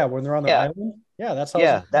Bowl. Yeah, when they're on the island. Yeah, that's House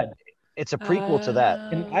of the Dead. It's a prequel to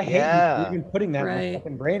that. And I hate you even putting that in my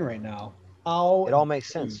fucking brain right now. It all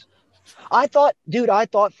makes sense. I thought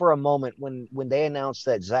for a moment when they announced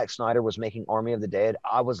that Zack Snyder was making Army of the Dead,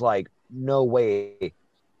 I was like, no way.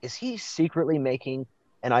 Is he secretly making,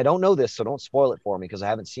 and I don't know this, so don't spoil it for me because I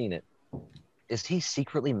haven't seen it. Is he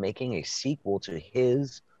secretly making a sequel to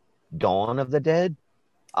his Dawn of the Dead?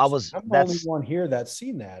 I'm the only one here that's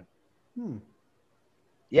seen that.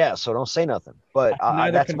 Yeah, so don't say nothing. But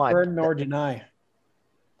that's confirm nor deny.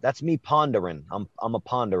 That's me pondering. I'm a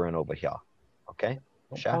pondering over here. Okay.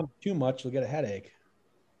 Don't ponder too much, you'll get a headache.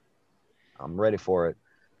 I'm ready for it.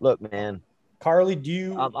 Look, man. Carly, do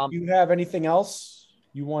you have anything else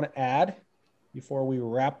you want to add before we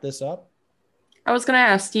wrap this up? I was going to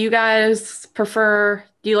ask, do you like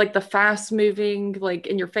the fast moving,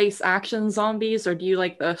 in your face action zombies, or do you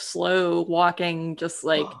like the slow walking, just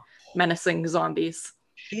menacing zombies?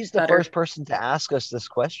 She's the first person to ask us this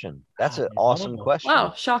question. That's an awesome question.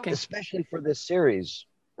 Wow, shocking. Especially for this series.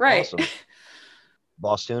 Right. Awesome.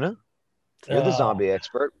 Boss Tuna, you're the zombie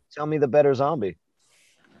expert. Tell me the better zombie.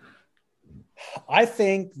 I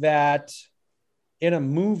think that in a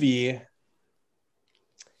movie,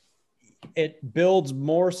 it builds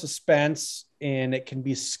more suspense and it can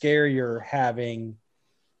be scarier having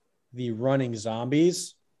the running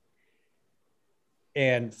zombies.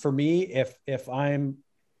 And for me,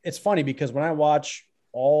 it's funny because when I watch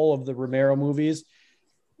all of the Romero movies,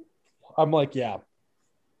 I'm like, yeah,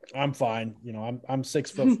 I'm fine. I'm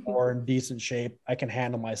 6'4" in decent shape. I can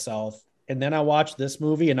handle myself. And then I watch this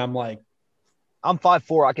movie and I'm like, I'm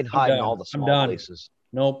 5'4". I can hide in all the small places.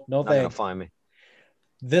 Nope. No thanks. Not gonna find me.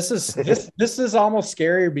 This is almost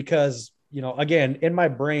scarier because again, in my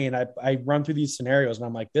brain, I run through these scenarios and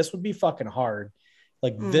I'm like, this would be fucking hard.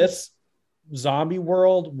 Like this zombie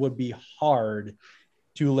world would be hard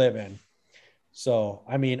to live in. So,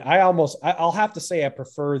 I mean, I'll have to say I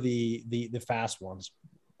prefer the fast ones,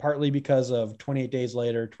 partly because of 28 Days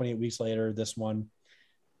Later, 28 Weeks Later, this one.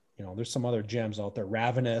 There's some other gems out there.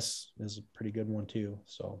 Ravenous is a pretty good one too.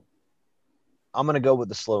 So I'm going to go with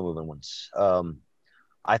the slow moving ones.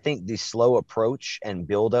 I think the slow approach and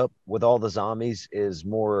build up with all the zombies is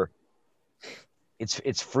more,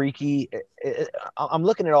 it's freaky. I'm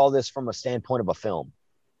looking at all this from a standpoint of a film.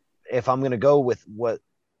 If I'm going to go with what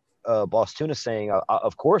Boss Tuna's saying,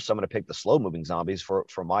 of course, I'm going to pick the slow moving zombies for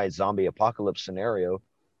my zombie apocalypse scenario.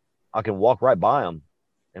 I can walk right by them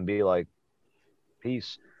and be like,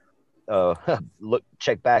 peace.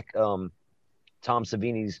 Check back Tom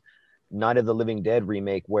Savini's Night of the Living Dead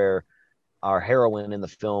remake, where our heroine in the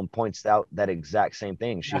film points out that exact same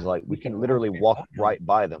thing. She's like, we can literally walk right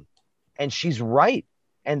by them. And she's right.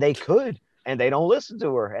 And they could. And they don't listen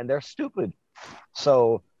to her. And they're stupid.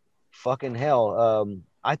 So, fucking hell.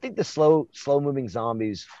 I think the slow moving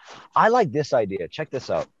zombies, I like this idea. Check this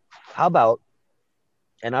out. How about,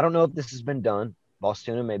 and I don't know if this has been done, Boss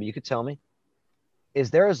Tuna, maybe you could tell me. Is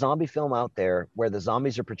there a zombie film out there where the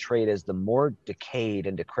zombies are portrayed as the more decayed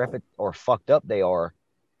and decrepit or fucked up they are?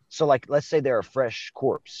 So, like, let's say they're a fresh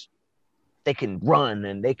corpse. They can run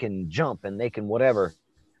and they can jump and they can whatever.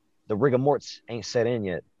 The rigor mortis ain't set in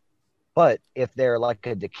yet. But if they're like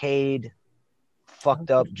a decayed,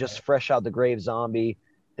 fucked up, just fresh out the grave zombie,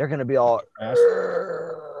 they're going to be all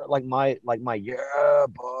like my yeah,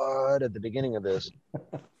 bud at the beginning of this.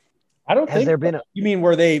 I don't think you mean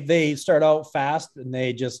where they start out fast and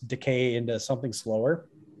they just decay into something slower.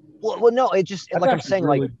 Well, no, it just like I'm saying,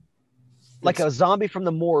 really, like a zombie from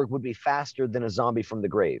the morgue would be faster than a zombie from the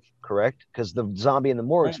grave, correct? Because the zombie in the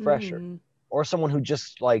morgue is fresher. Or someone who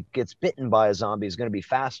just like gets bitten by a zombie is going to be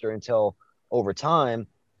faster until over time,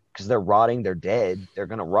 because they're rotting, they're dead, they're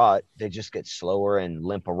going to rot. They just get slower and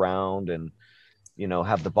limp around and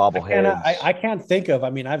have the bobbleheads. I can't think of. I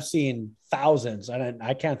mean, I've seen thousands, and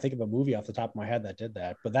I can't think of a movie off the top of my head that did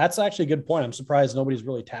that. But that's actually a good point. I'm surprised nobody's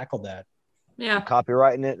really tackled that. Yeah, I'm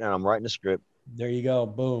copywriting it, and I'm writing a script. There you go.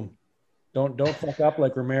 Boom. Don't fuck up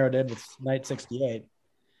like Romero did with Night 68.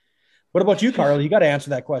 What about you, Carly? You got to answer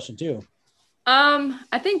that question too.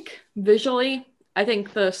 I think visually, I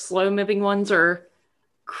think the slow moving ones are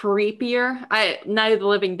creepier. Night of the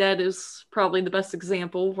Living Dead is probably the best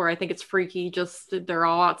example where I think it's freaky. Just they're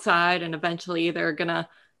all outside and eventually they're gonna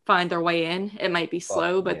find their way in. It might be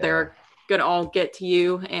slow, but they're gonna all get to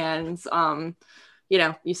you, and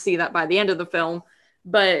you see that by the end of the film.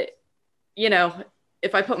 But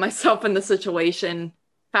if I put myself in the situation,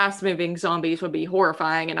 fast moving zombies would be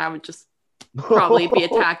horrifying, and I would just probably be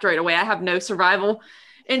attacked right away. I have no survival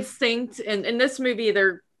instinct, and in this movie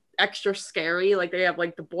they're extra scary. Like they have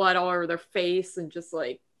like the blood all over their face and just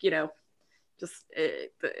like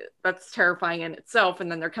that's terrifying in itself,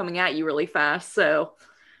 and then they're coming at you really fast. So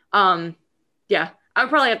I would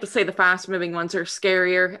probably have to say the fast moving ones are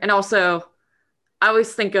scarier. And also I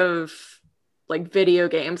always think of like video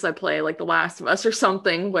games I play, like The Last of Us or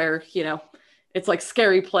something, where it's like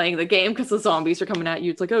scary playing the game because the zombies are coming at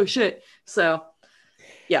you. It's like, oh shit. So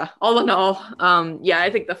yeah, all in all, I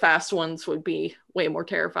think the fast ones would be way more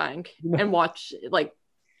terrifying and watch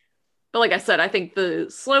but like I said, I think the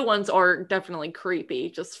slow ones are definitely creepy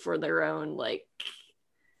just for their own,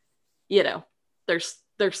 they're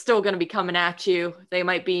still going to be coming at you. They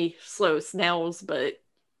might be slow snails, but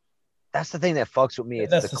that's the thing that fucks with me.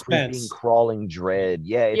 It's the creeping, crawling dread.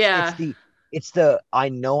 Yeah. It's the I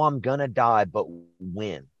know I'm gonna die, but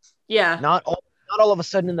when? Yeah. Not all of a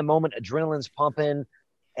sudden in the moment, adrenaline's pumping.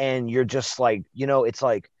 And you're just like, it's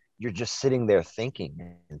like you're just sitting there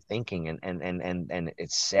thinking and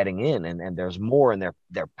it's setting in, and there's more, and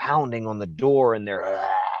they're pounding on the door, and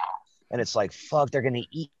and it's like, fuck, they're gonna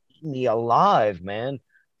eat me alive, man.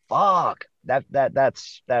 Fuck.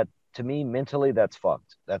 That's to me mentally, that's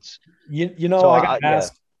fucked. That's I gotta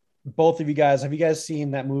ask both of you guys, have you guys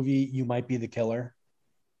seen that movie You Might Be the Killer?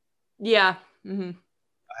 Yeah. Mm-hmm.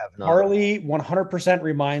 I have not. Harley 100%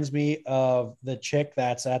 reminds me of the chick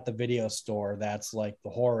that's at the video store that's like the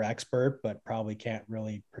horror expert, but probably can't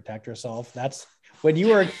really protect herself. That's when you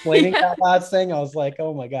were explaining that last thing, I was like,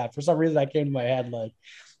 oh my God, for some reason that came to my head. Like,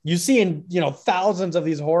 you've seen, thousands of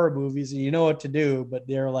these horror movies and you know what to do, but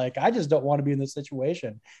they're like, I just don't want to be in this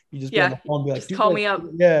situation. You just be on the phone and be like, just call me up.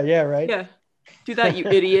 Yeah, right. Yeah. Do that, you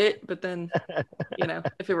idiot. But then,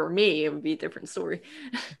 if it were me, it would be a different story.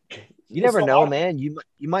 You never know, man. You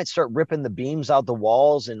might start ripping the beams out the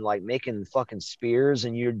walls and like making fucking spears,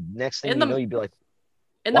 and you're next thing you know, you'd be like,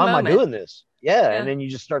 "Why am I doing this?" Yeah, and then you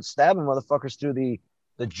just start stabbing motherfuckers through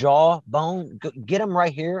the jaw bone. Get them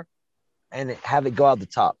right here, and have it go out the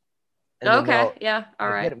top. And okay, yeah, all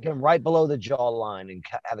right. Get them right below the jawline and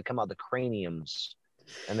have it come out the craniums,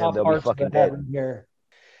 and then they'll be fucking dead. Here.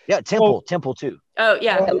 Yeah, temple too. Oh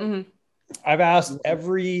yeah. I've asked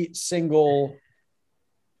every single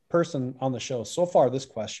person on the show so far this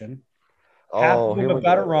question. Half of them have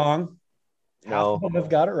got it wrong. Half of them have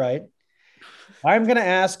got it right. I'm going to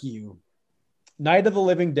ask you, Night of the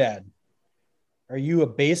Living Dead, are you a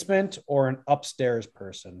basement or an upstairs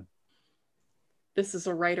person? This is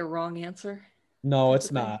a right or wrong answer. No,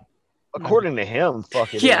 it's not. According to him,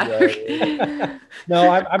 fuck it. Yeah. No,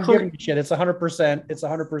 I'm giving you shit. It's 100%. It's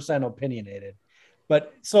 100% opinionated.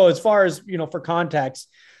 But so as far as, for context,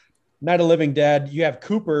 Night of Living Dead, you have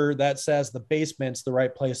Cooper that says the basement's the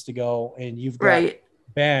right place to go. And you've got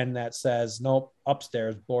Ben that says, nope,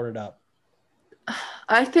 upstairs, boarded up.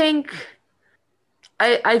 I think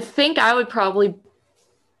I would probably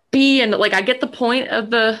be in, like, I get the point of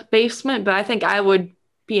the basement, but I think I would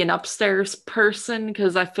be an upstairs person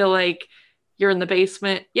because I feel like you're in the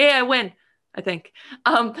basement. Yeah, I win, I think.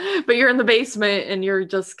 But you're in the basement and you're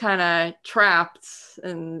just kind of trapped.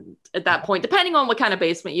 And at that point, depending on what kind of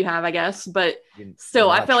basement you have, I guess, but still,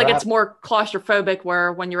 I feel like it's more claustrophobic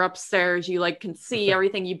where when you're upstairs, you like can see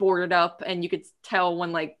everything you boarded up and you could tell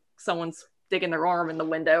when like someone's digging their arm in the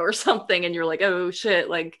window or something. And you're like, oh shit,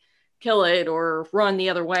 like kill it or run the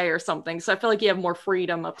other way or something. So I feel like you have more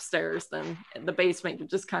freedom upstairs than in the basement. You're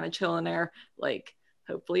just kind of chilling there. Like,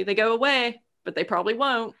 hopefully they go away, but they probably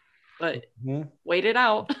won't. But wait it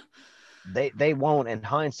out. They won't. In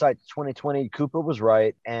hindsight, 2020, Cooper was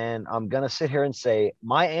right. And I'm going to sit here and say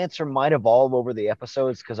my answer might evolve over the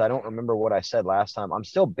episodes because I don't remember what I said last time. I'm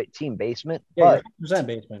still team basement. Yeah, 100%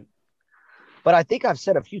 basement. But I think I've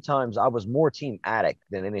said a few times I was more team attic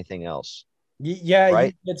than anything else. Yeah,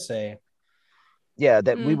 right? You did say. Yeah,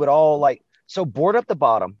 that we would all like, so board up the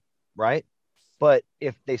bottom, right? But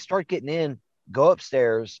if they start getting in, go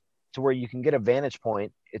upstairs to where you can get a vantage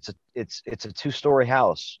point. It's a 2-story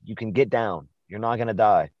house. You can get down. You're not going to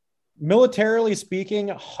die. Militarily speaking,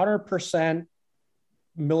 100%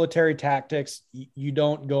 military tactics. You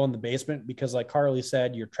don't go in the basement because, like Carly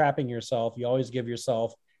said, you're trapping yourself. You always give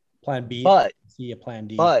yourself plan B. But see a plan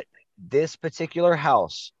D. But this particular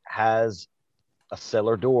house has a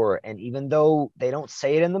cellar door, and even though they don't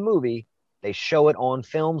say it in the movie, they show it on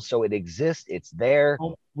film, so it exists. It's there.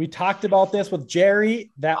 We talked about this with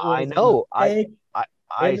Jerry. That was I know. I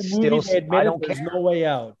still I don't care. There's no way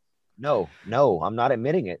out. No, I'm not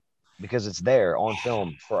admitting it because it's there on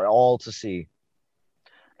film for all to see.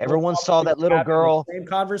 Everyone saw that little girl. Same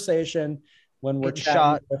conversation when we're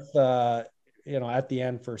chatting with at the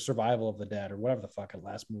end for Survival of the Dead or whatever the fucking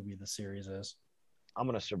last movie of the series is. I'm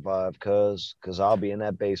gonna survive because I'll be in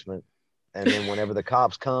that basement, and then whenever the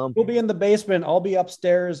cops come, we'll be in the basement. I'll be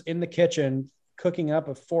upstairs in the kitchen cooking up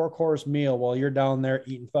a 4-course meal while you're down there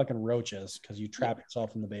eating fucking roaches because you trap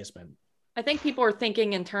yourself in the basement. I think people are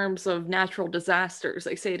thinking in terms of natural disasters.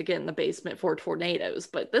 They say to get in the basement for tornadoes,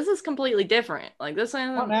 but this is completely different. Like this is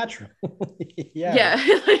not natural. Yeah.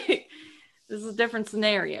 Like, this is a different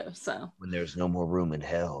scenario. So when there's no more room in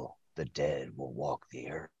hell, the dead will walk the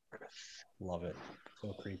earth. Love it.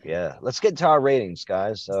 So creepy. Yeah. Let's get into our ratings,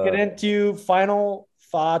 guys. Let's get into final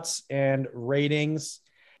thoughts and ratings.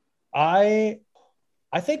 I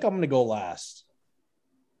think I'm going to go last.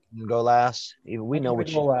 You go last? Even we know what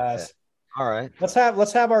you go last. All right. Let's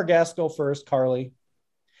have our guest go first, Carly.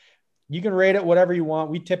 You can rate it whatever you want.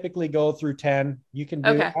 We typically go through 10. You can do.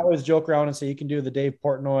 Okay. I always joke around and say you can do the Dave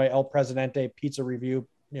Portnoy El Presidente pizza review.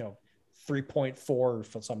 3.4 or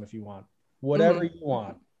something if you want. Whatever you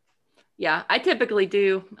want. Yeah, I typically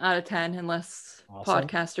do out of 10 unless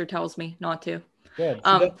podcaster tells me not to. Good. She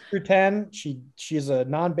does through 10. She's a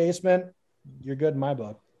non-basement. You're good in my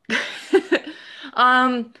book.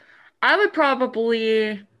 I would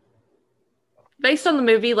probably, based on the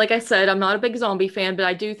movie, like I said, I'm not a big zombie fan, but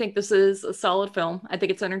I do think this is a solid film. I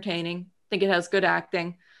think it's entertaining. I think it has good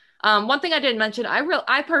acting. One thing I didn't mention,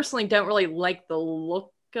 I personally don't really like the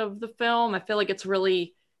look of the film. I feel like it's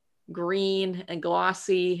really green and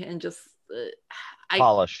glossy and just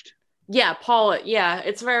polished. Yeah, polished. Yeah,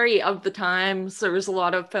 it's very of the times. There was a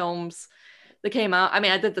lot of films that came out. I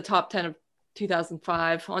mean, I did the top 10 of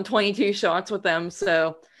 2005 on 22 shots with them.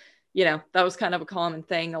 So, that was kind of a common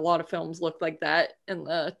thing. A lot of films looked like that in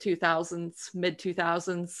the 2000s, mid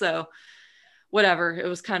 2000s. So whatever. It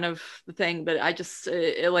was kind of the thing, but I just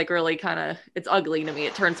it like really kind of, it's ugly to me.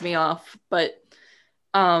 It turns me off. But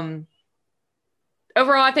overall,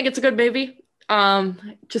 I think it's a good movie.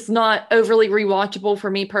 Just not overly rewatchable for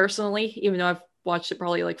me personally, even though I've watched it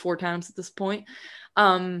probably like 4 times at this point.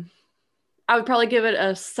 I would probably give it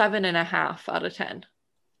a 7.5 out of 10.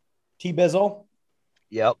 T Bizzle.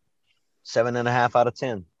 Yep. 7.5 out of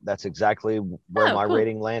 10. That's exactly where my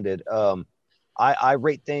rating landed. I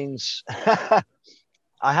rate things. I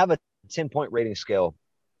have a 10-point rating scale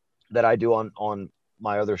that I do on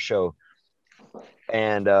my other show.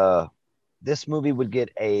 And this movie would get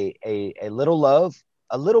a little love,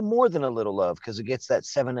 a little more than a little love, because it gets that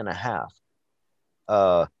 7.5.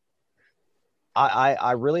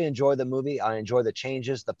 I really enjoy the movie. I enjoy the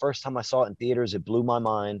changes. The first time I saw it in theaters, it blew my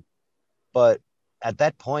mind. But at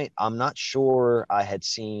that point, I'm not sure I had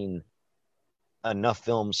seen enough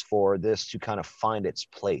films for this to kind of find its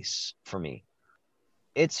place for me.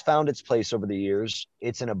 It's found its place over the years.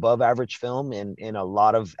 It's an above average film in a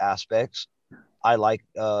lot of aspects. I like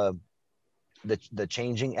the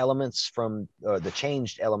changing elements from the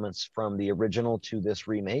changed elements from the original to this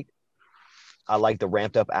remake. I like the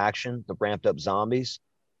ramped up action, the ramped up zombies.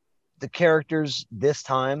 The characters this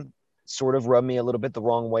time sort of rub me a little bit the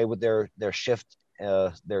wrong way with their shift,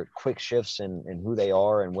 their quick shifts and who they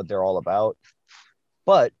are and what they're all about.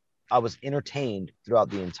 But I was entertained throughout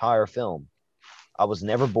the entire film. I was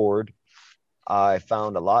never bored. I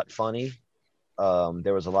found a lot funny.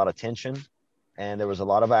 There was a lot of tension and there was a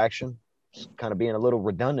lot of action, kind of being a little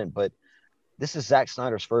redundant, but this is Zack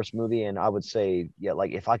Snyder's first movie. And I would say, yeah,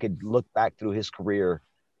 like if I could look back through his career,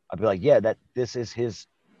 I'd be like, yeah, this is his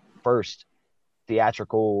first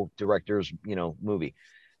theatrical director's, movie.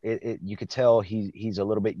 You could tell he's a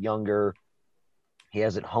little bit younger. He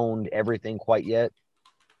hasn't honed everything quite yet.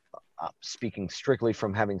 Speaking strictly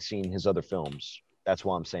from having seen his other films. That's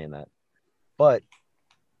why I'm saying that. But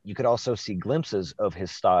you could also see glimpses of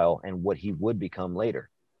his style and what he would become later.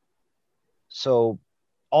 So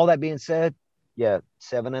all that being said, yeah,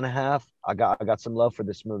 7.5. I got some love for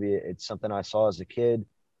this movie. It's something I saw as a kid.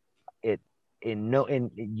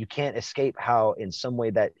 You can't escape how in some way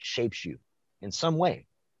that shapes you in some way,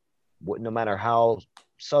 no matter how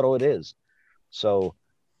subtle it is. So,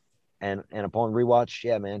 and upon rewatch,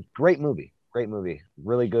 yeah, man, great movie,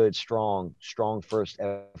 really good, strong first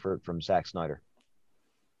effort from Zack Snyder.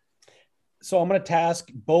 So I'm going to task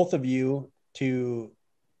both of you to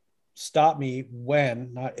stop me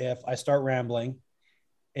when, not if, I start rambling,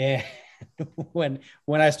 and when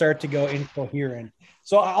I start to go incoherent.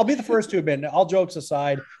 So I'll be the first to admit, all jokes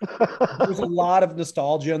aside, there's a lot of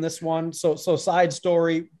nostalgia in this one. So side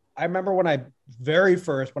story, I remember when the very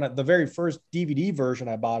first DVD version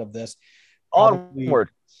I bought of this, onward,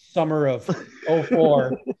 summer of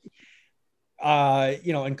 2004.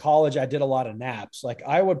 In college, I did a lot of naps. Like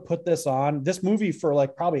I would put this movie for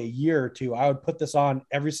like probably a year or two. I would put this on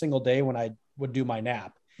every single day when I would do my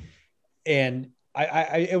nap. And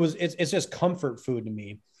it's just comfort food to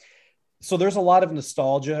me. So there's a lot of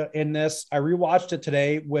nostalgia in this. I rewatched it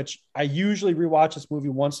today, which I usually rewatch this movie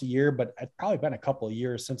once a year, but it's probably been a couple of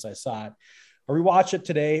years since I saw it. I rewatched it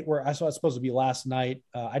today where I saw it supposed to be last night.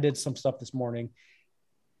 I did some stuff this morning.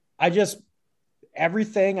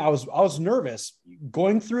 Everything I was nervous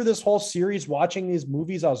going through this whole series, watching these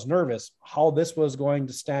movies. I was nervous how this was going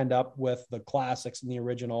to stand up with the classics and the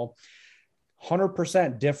original.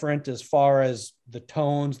 100% different as far as the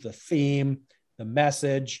tones, the theme, the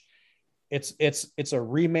message. It's a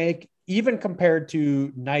remake, even compared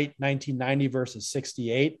to Night 1990 versus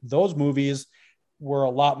 68. Those movies were a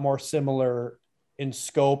lot more similar in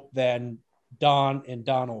scope than Dawn and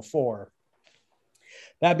Dawn 04.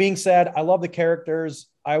 That being said, I love the characters.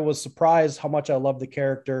 I was surprised how much I love the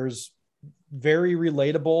characters. Very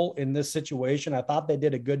relatable in this situation. I thought they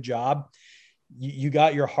did a good job. You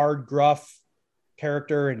got your hard, gruff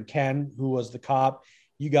character in Ken, who was the cop.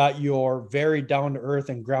 You got your very down to earth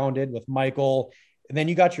and grounded with Michael. And then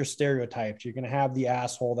you got your stereotypes. You're going to have the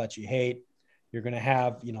asshole that you hate. You're going to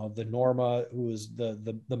have, the Norma, who is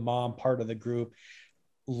the mom part of the group.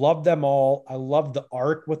 Love them all. I love the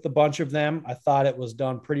arc with a bunch of them. I thought it was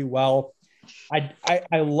done pretty well. I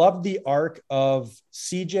love the arc of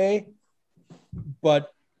CJ,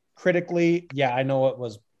 but critically, yeah, I know it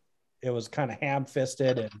was kind of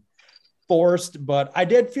ham-fisted and forced, but I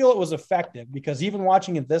did feel it was effective because even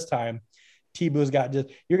watching it this time, T-Boo's got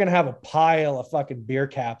you're going to have a pile of fucking beer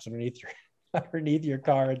caps underneath your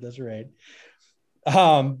car at this rate.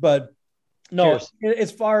 But no, cheers.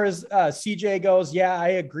 As far as CJ goes, yeah, I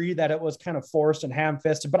agree that it was kind of forced and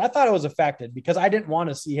ham-fisted, but I thought it was effective because I didn't want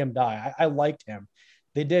to see him die. I liked him.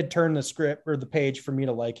 they did turn the script or the page for me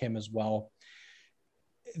to like him as well.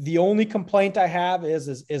 The only complaint I have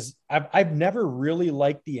is I've never really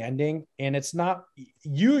liked the ending, and it's not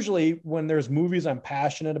usually when there's movies I'm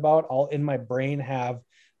passionate about, I'll in my brain have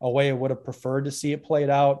a way I would have preferred to see it played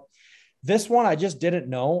out. This one, I just didn't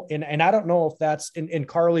know. And I don't know if that's in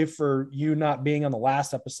Carly, for you not being on the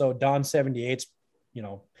last episode, Dawn 78's,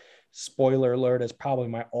 spoiler alert, is probably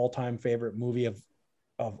my all-time favorite movie of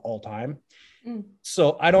all time.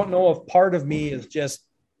 So I don't know if part of me is just,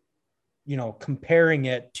 comparing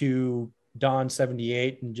it to Dawn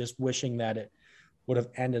 78 and just wishing that it would have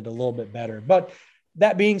ended a little bit better. But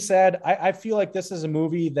that being said, I feel like this is a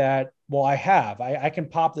movie that, I can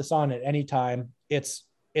pop this on at any time. It's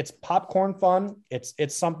popcorn fun.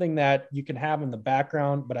 It's something that you can have in the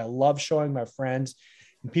background, but I love showing my friends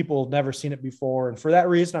and people who've never seen it before. And for that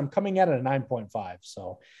reason, I'm coming at it a 9.5.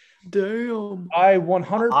 So damn. I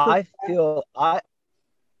 100%.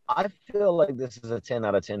 I feel like this is a 10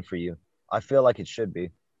 out of 10 for you. I feel like it should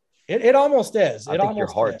be. It almost is. I think your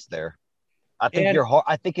heart's there. I think in your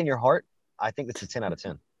heart, I think it's a 10 out of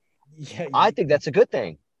 10. Yeah, I think that's a good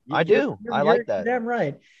thing. I do. I like that. You're damn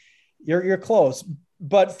right. You're close.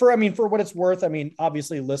 But for what it's worth,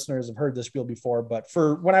 obviously listeners have heard this spiel before, but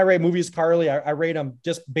for when I rate movies, Carly, I rate them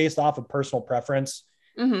just based off of personal preference.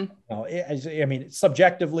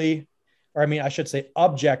 Subjectively, or I should say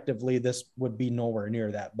objectively, this would be nowhere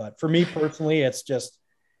near that. But for me personally, it's just,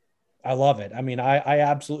 I love it. I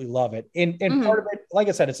absolutely love it. And part of it, like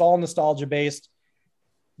I said, it's all nostalgia based.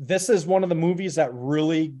 This is one of the movies that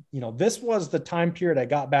really, this was the time period I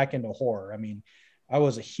got back into horror. I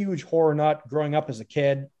was a huge horror nut growing up as a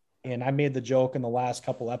kid, and I made the joke in the last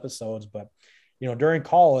couple episodes, but during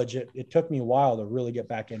college, it took me a while to really get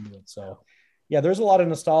back into it. So yeah, there's a lot of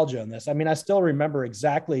nostalgia in this. I still remember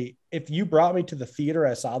exactly, if you brought me to the theater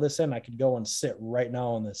I saw this in, I could go and sit right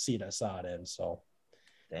now in the seat I saw it in. So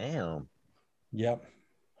damn. Yep.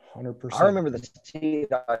 100%. I remember the seat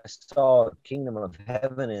I saw Kingdom of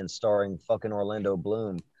Heaven in, starring fucking Orlando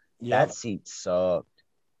Bloom. Yep. That seat sucked.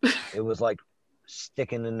 It was like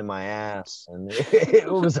sticking into my ass, and it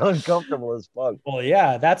was uncomfortable as fuck. Well,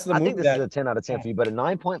 yeah, that's the movie. I think this is a 10 out of 10 for you, but a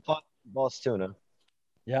 9.5 from Boss Tuna.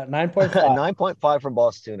 Yeah, 9.5. 9.5 from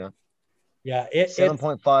Boss Tuna. Yeah,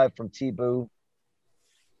 7.5 from T-Boo.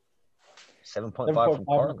 7.5 from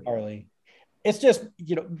Carly. It's just,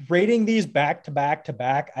 rating these back to back to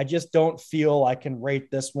back, I just don't feel I can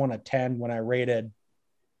rate this one a 10 when I rated,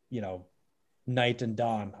 Night and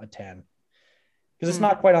Dawn a 10. Because it's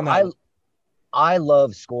not quite on that. I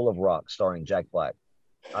love School of Rock starring Jack Black.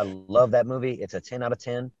 I love that movie. It's a 10 out of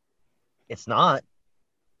 10. It's not,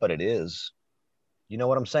 but it is. You know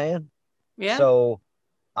what I'm saying? Yeah. So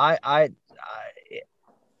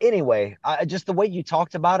anyway, just the way you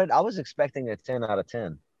talked about it, I was expecting a 10 out of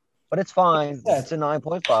 10, but it's fine. It's a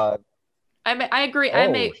 9.5. I agree.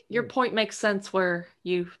 Your point makes sense where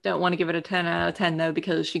you don't want to give it a 10 out of 10 though,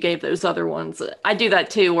 because you gave those other ones. I do that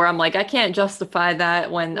too, where I'm like, I can't justify that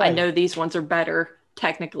when I know these ones are better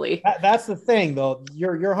technically. That's the thing though.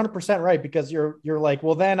 You're 100% right, because you're like,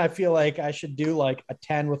 well, then I feel like I should do like a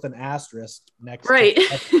 10 with an asterisk next. Right.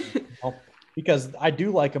 Because I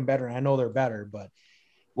do like them better and I know they're better, but.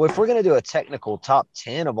 Well, if we're going to do a technical top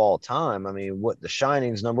 10 of all time, The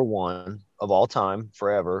Shining's number 1 of all time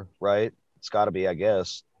forever, right? It's got to be, I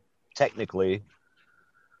guess, technically.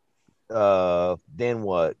 Then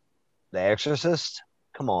what? The Exorcist?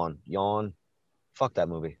 Come on, yawn. Fuck that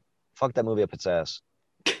movie. Fuck that movie up its ass.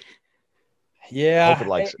 Yeah, hope it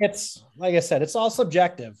likes it. It's like I said, it's all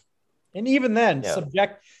subjective, and even then, it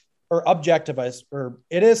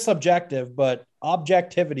is subjective, but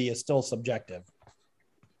objectivity is still subjective.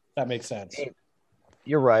 That makes sense.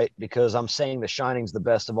 You're right, because I'm saying The Shining's the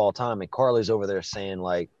best of all time, and Carly's over there saying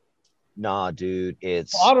like, nah, dude,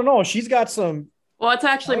 it's. Well, I don't know. She's got some. Well, it's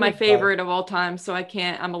actually my favorite of all time, so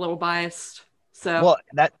I'm a little biased. So. Well,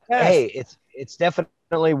 hey, it's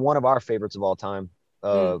definitely one of our favorites of all time.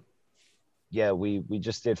 Yeah, we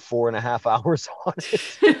just did 4.5 hours on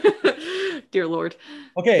it. Dear Lord.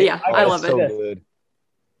 Okay. Yeah, I love it. So good.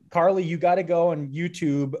 Carly, you got to go on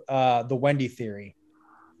YouTube, the Wendy Theory.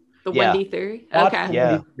 The Wendy Theory? Okay.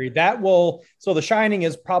 Yeah. That will, so The Shining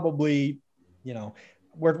is probably,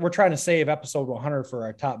 we're trying to save episode 100 for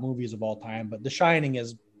our top movies of all time, but The Shining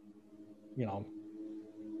is,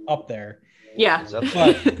 up there. Yeah.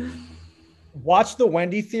 But watch the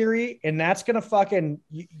Wendy Theory, and that's gonna fucking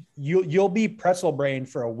you'll be pretzel brain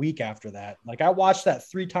for a week after that. Like, I watched that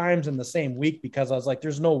 3 times in the same week because I was like,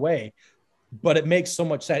 there's no way, but it makes so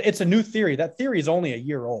much sense. It's a new theory. That theory is only a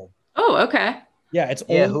year old. Oh, okay. Yeah, it's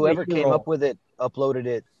Yeah, only whoever a year came old. up with it uploaded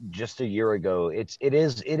it just a year ago. It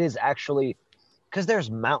is actually, because there's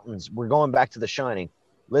mountains. We're going back to The Shining.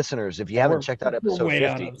 Listeners, if you Yeah, haven't checked out we're episode way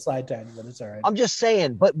down 50, on the side tangent, but it's all right. I'm just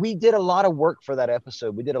saying, but we did a lot of work for that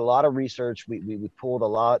episode. We did a lot of research. We pulled a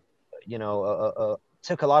lot,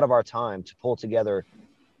 took a lot of our time to pull together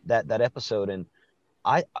that episode. And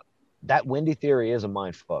I that Wendy theory is a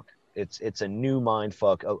mind fuck. It's a new mind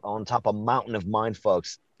fuck on top of a mountain of mind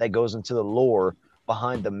fucks that goes into the lore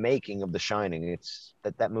behind the making of The Shining. It's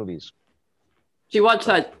that movie's. Did you watch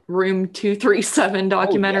that Room 237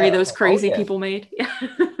 documentary those crazy people made?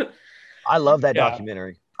 I love that Yeah.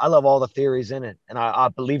 documentary. I love all the theories in it, and I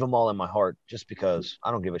believe them all in my heart just because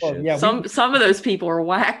I don't give a shit. Yeah, some of those people are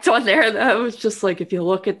whacked on there though. It's just like if you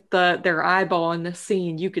look at their eyeball in this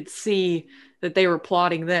scene, you could see that they were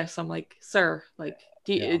plotting this. I'm like, sir, like,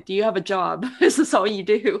 do you have a job? Is this all you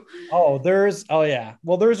do? Well, there's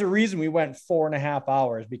a reason we went 4.5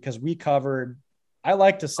 hours, because we covered, I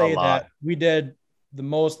like to say that we did the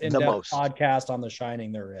most in-depth podcast on The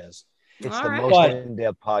Shining there is. It's all the most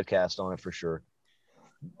in-depth podcast on it for sure.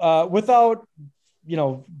 Without,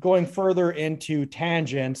 going further into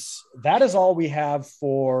tangents, that is all we have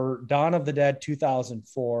for Dawn of the Dead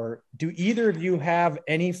 2004. Do either of you have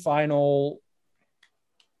anything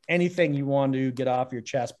you want to get off your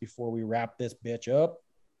chest before we wrap this bitch up?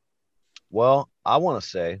 Well, I want to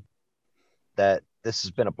say that this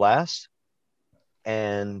has been a blast.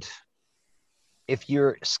 And if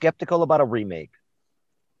you're skeptical about a remake,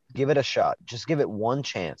 give it a shot. Just give it one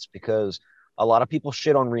chance, because a lot of people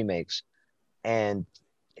shit on remakes. And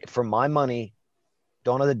for my money,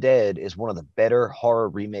 Dawn of the Dead is one of the better horror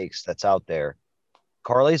remakes that's out there.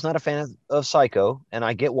 Carly's not a fan of Psycho, and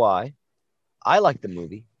I get why. I like the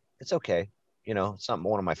movie. It's okay. It's not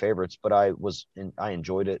one of my favorites, but I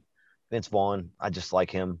enjoyed it. Vince Vaughn, I just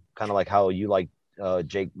like him, kind of like how you like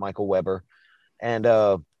Jake Michael Weber. And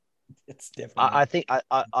it's different. I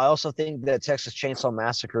also think that Texas Chainsaw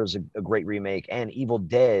Massacre is a great remake, and Evil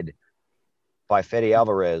Dead by Fede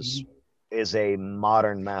Alvarez is a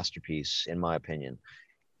modern masterpiece, in my opinion.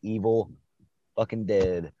 Evil fucking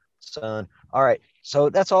Dead, son. All right, so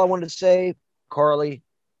that's all I wanted to say. Carly,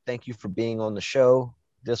 thank you for being on the show.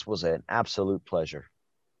 This was an absolute pleasure.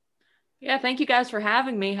 Yeah, thank you guys for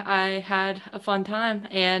having me. I had a fun time,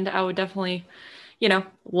 and I would definitely,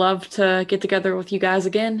 love to get together with you guys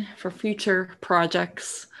again for future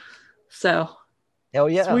projects. So, hell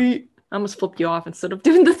yeah. Sweet. I almost flipped you off instead of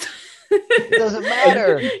doing this. It doesn't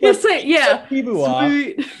matter. Sweet. Yeah,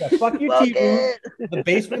 fuck you, Tibu. The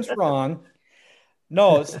basement's wrong.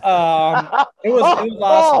 No, it was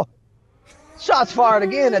awesome. Shots fired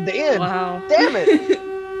again at the end. Wow. Damn it.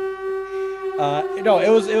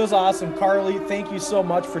 It was awesome. Carly, thank you so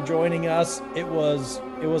much for joining us. It was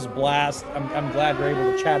a blast. I'm glad we're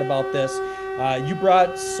able to chat about this. You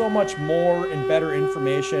brought so much more and better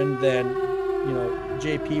information than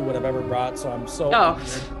JP would have ever brought. So I'm so.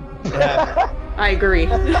 I agree.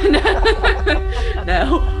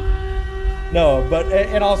 No, but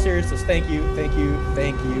in all seriousness, thank you. I can't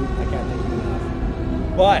thank you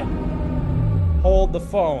enough. But hold the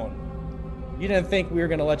phone. You didn't think we were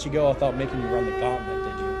going to let you go without making you run the gauntlet,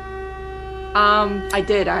 did you? I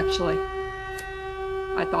did, actually.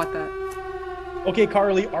 I thought that. Okay,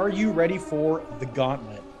 Carly, are you ready for the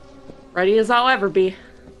gauntlet? Ready as I'll ever be.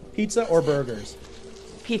 Pizza or burgers?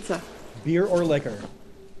 Pizza. Beer or liquor?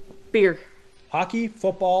 Beer. Hockey,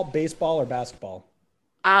 football, baseball, or basketball?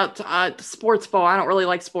 Sports ball. I don't really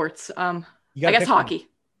like sports. I guess hockey. One.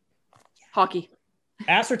 Hockey.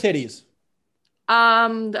 Ass or titties?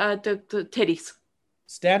 The titties.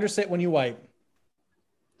 Stand or sit when you wipe?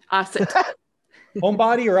 Sit.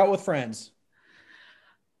 Homebody or out with friends?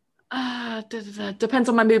 Depends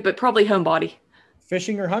on my mood, but probably homebody.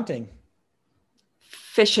 Fishing or hunting?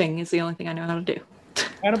 Fishing is the only thing I know how to do.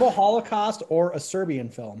 Cannibal Holocaust or a Serbian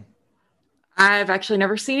film? I've actually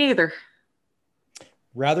never seen either.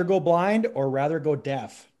 Rather go blind or rather go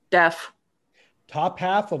deaf? Deaf. Top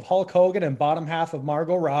half of Hulk Hogan and bottom half of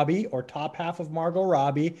Margot Robbie, or top half of Margot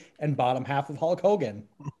Robbie and bottom half of Hulk Hogan?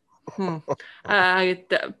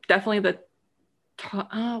 Definitely the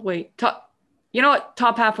top. You know what?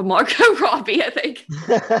 Top half of Margot Robbie, I think.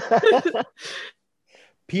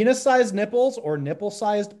 Penis-sized nipples or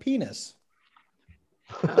nipple-sized penis?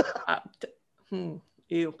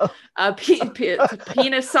 Ew.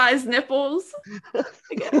 Penis-sized nipples.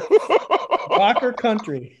 Rock or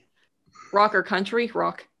country? Rock or country?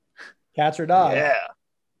 Rock. Cats or dogs? Yeah.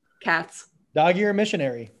 Cats. Doggy or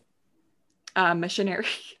missionary? Missionary.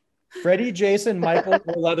 Freddy, Jason, Michael,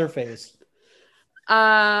 or Leatherface?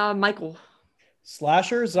 Michael.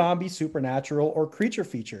 Slasher, zombie, supernatural, or creature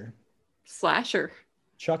feature? Slasher.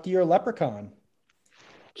 Chucky or Leprechaun?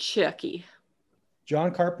 Chucky.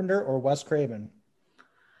 John Carpenter or Wes Craven?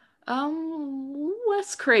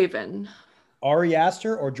 Wes Craven. Ari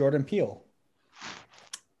Aster or Jordan Peele?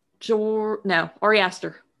 No, Ari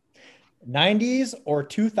Aster. 90s or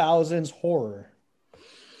 2000s horror?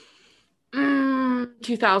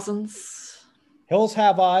 2000s. Hills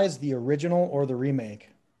Have Eyes, the original or the remake?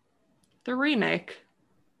 The remake.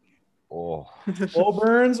 Oh. Slow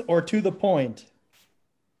burns or To the Point?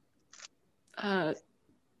 To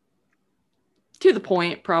the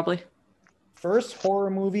point, probably. First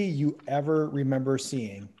horror movie you ever remember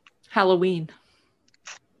seeing? Halloween.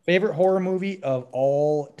 Favorite horror movie of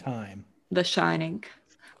all time? The Shining.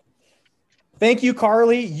 Thank you,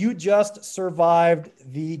 Carly. You just survived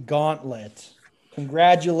the gauntlet.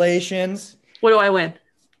 Congratulations. What do I win?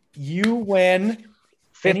 You win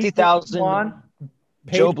 50,000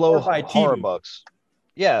 Joe Blow horror bucks.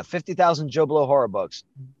 Yeah, 50,000 Joe Blow horror bucks.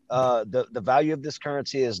 The value of this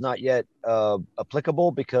currency is not yet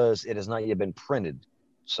applicable because it has not yet been printed.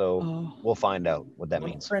 So we'll find out what that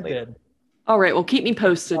means later. All right, well, keep me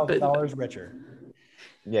posted. $1,000 richer.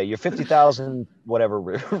 Yeah, you're 50,000 whatever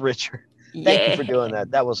richer. Thank you for doing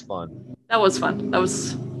that. That was fun. That was fun. That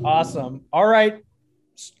was awesome. All right.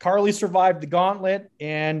 Carly survived the gauntlet.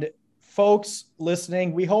 And folks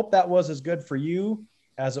listening, we hope that was as good for you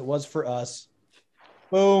as it was for us.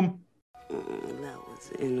 Boom. That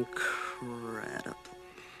was incredible.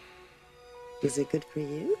 Is it good for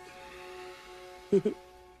you?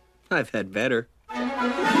 I've had better.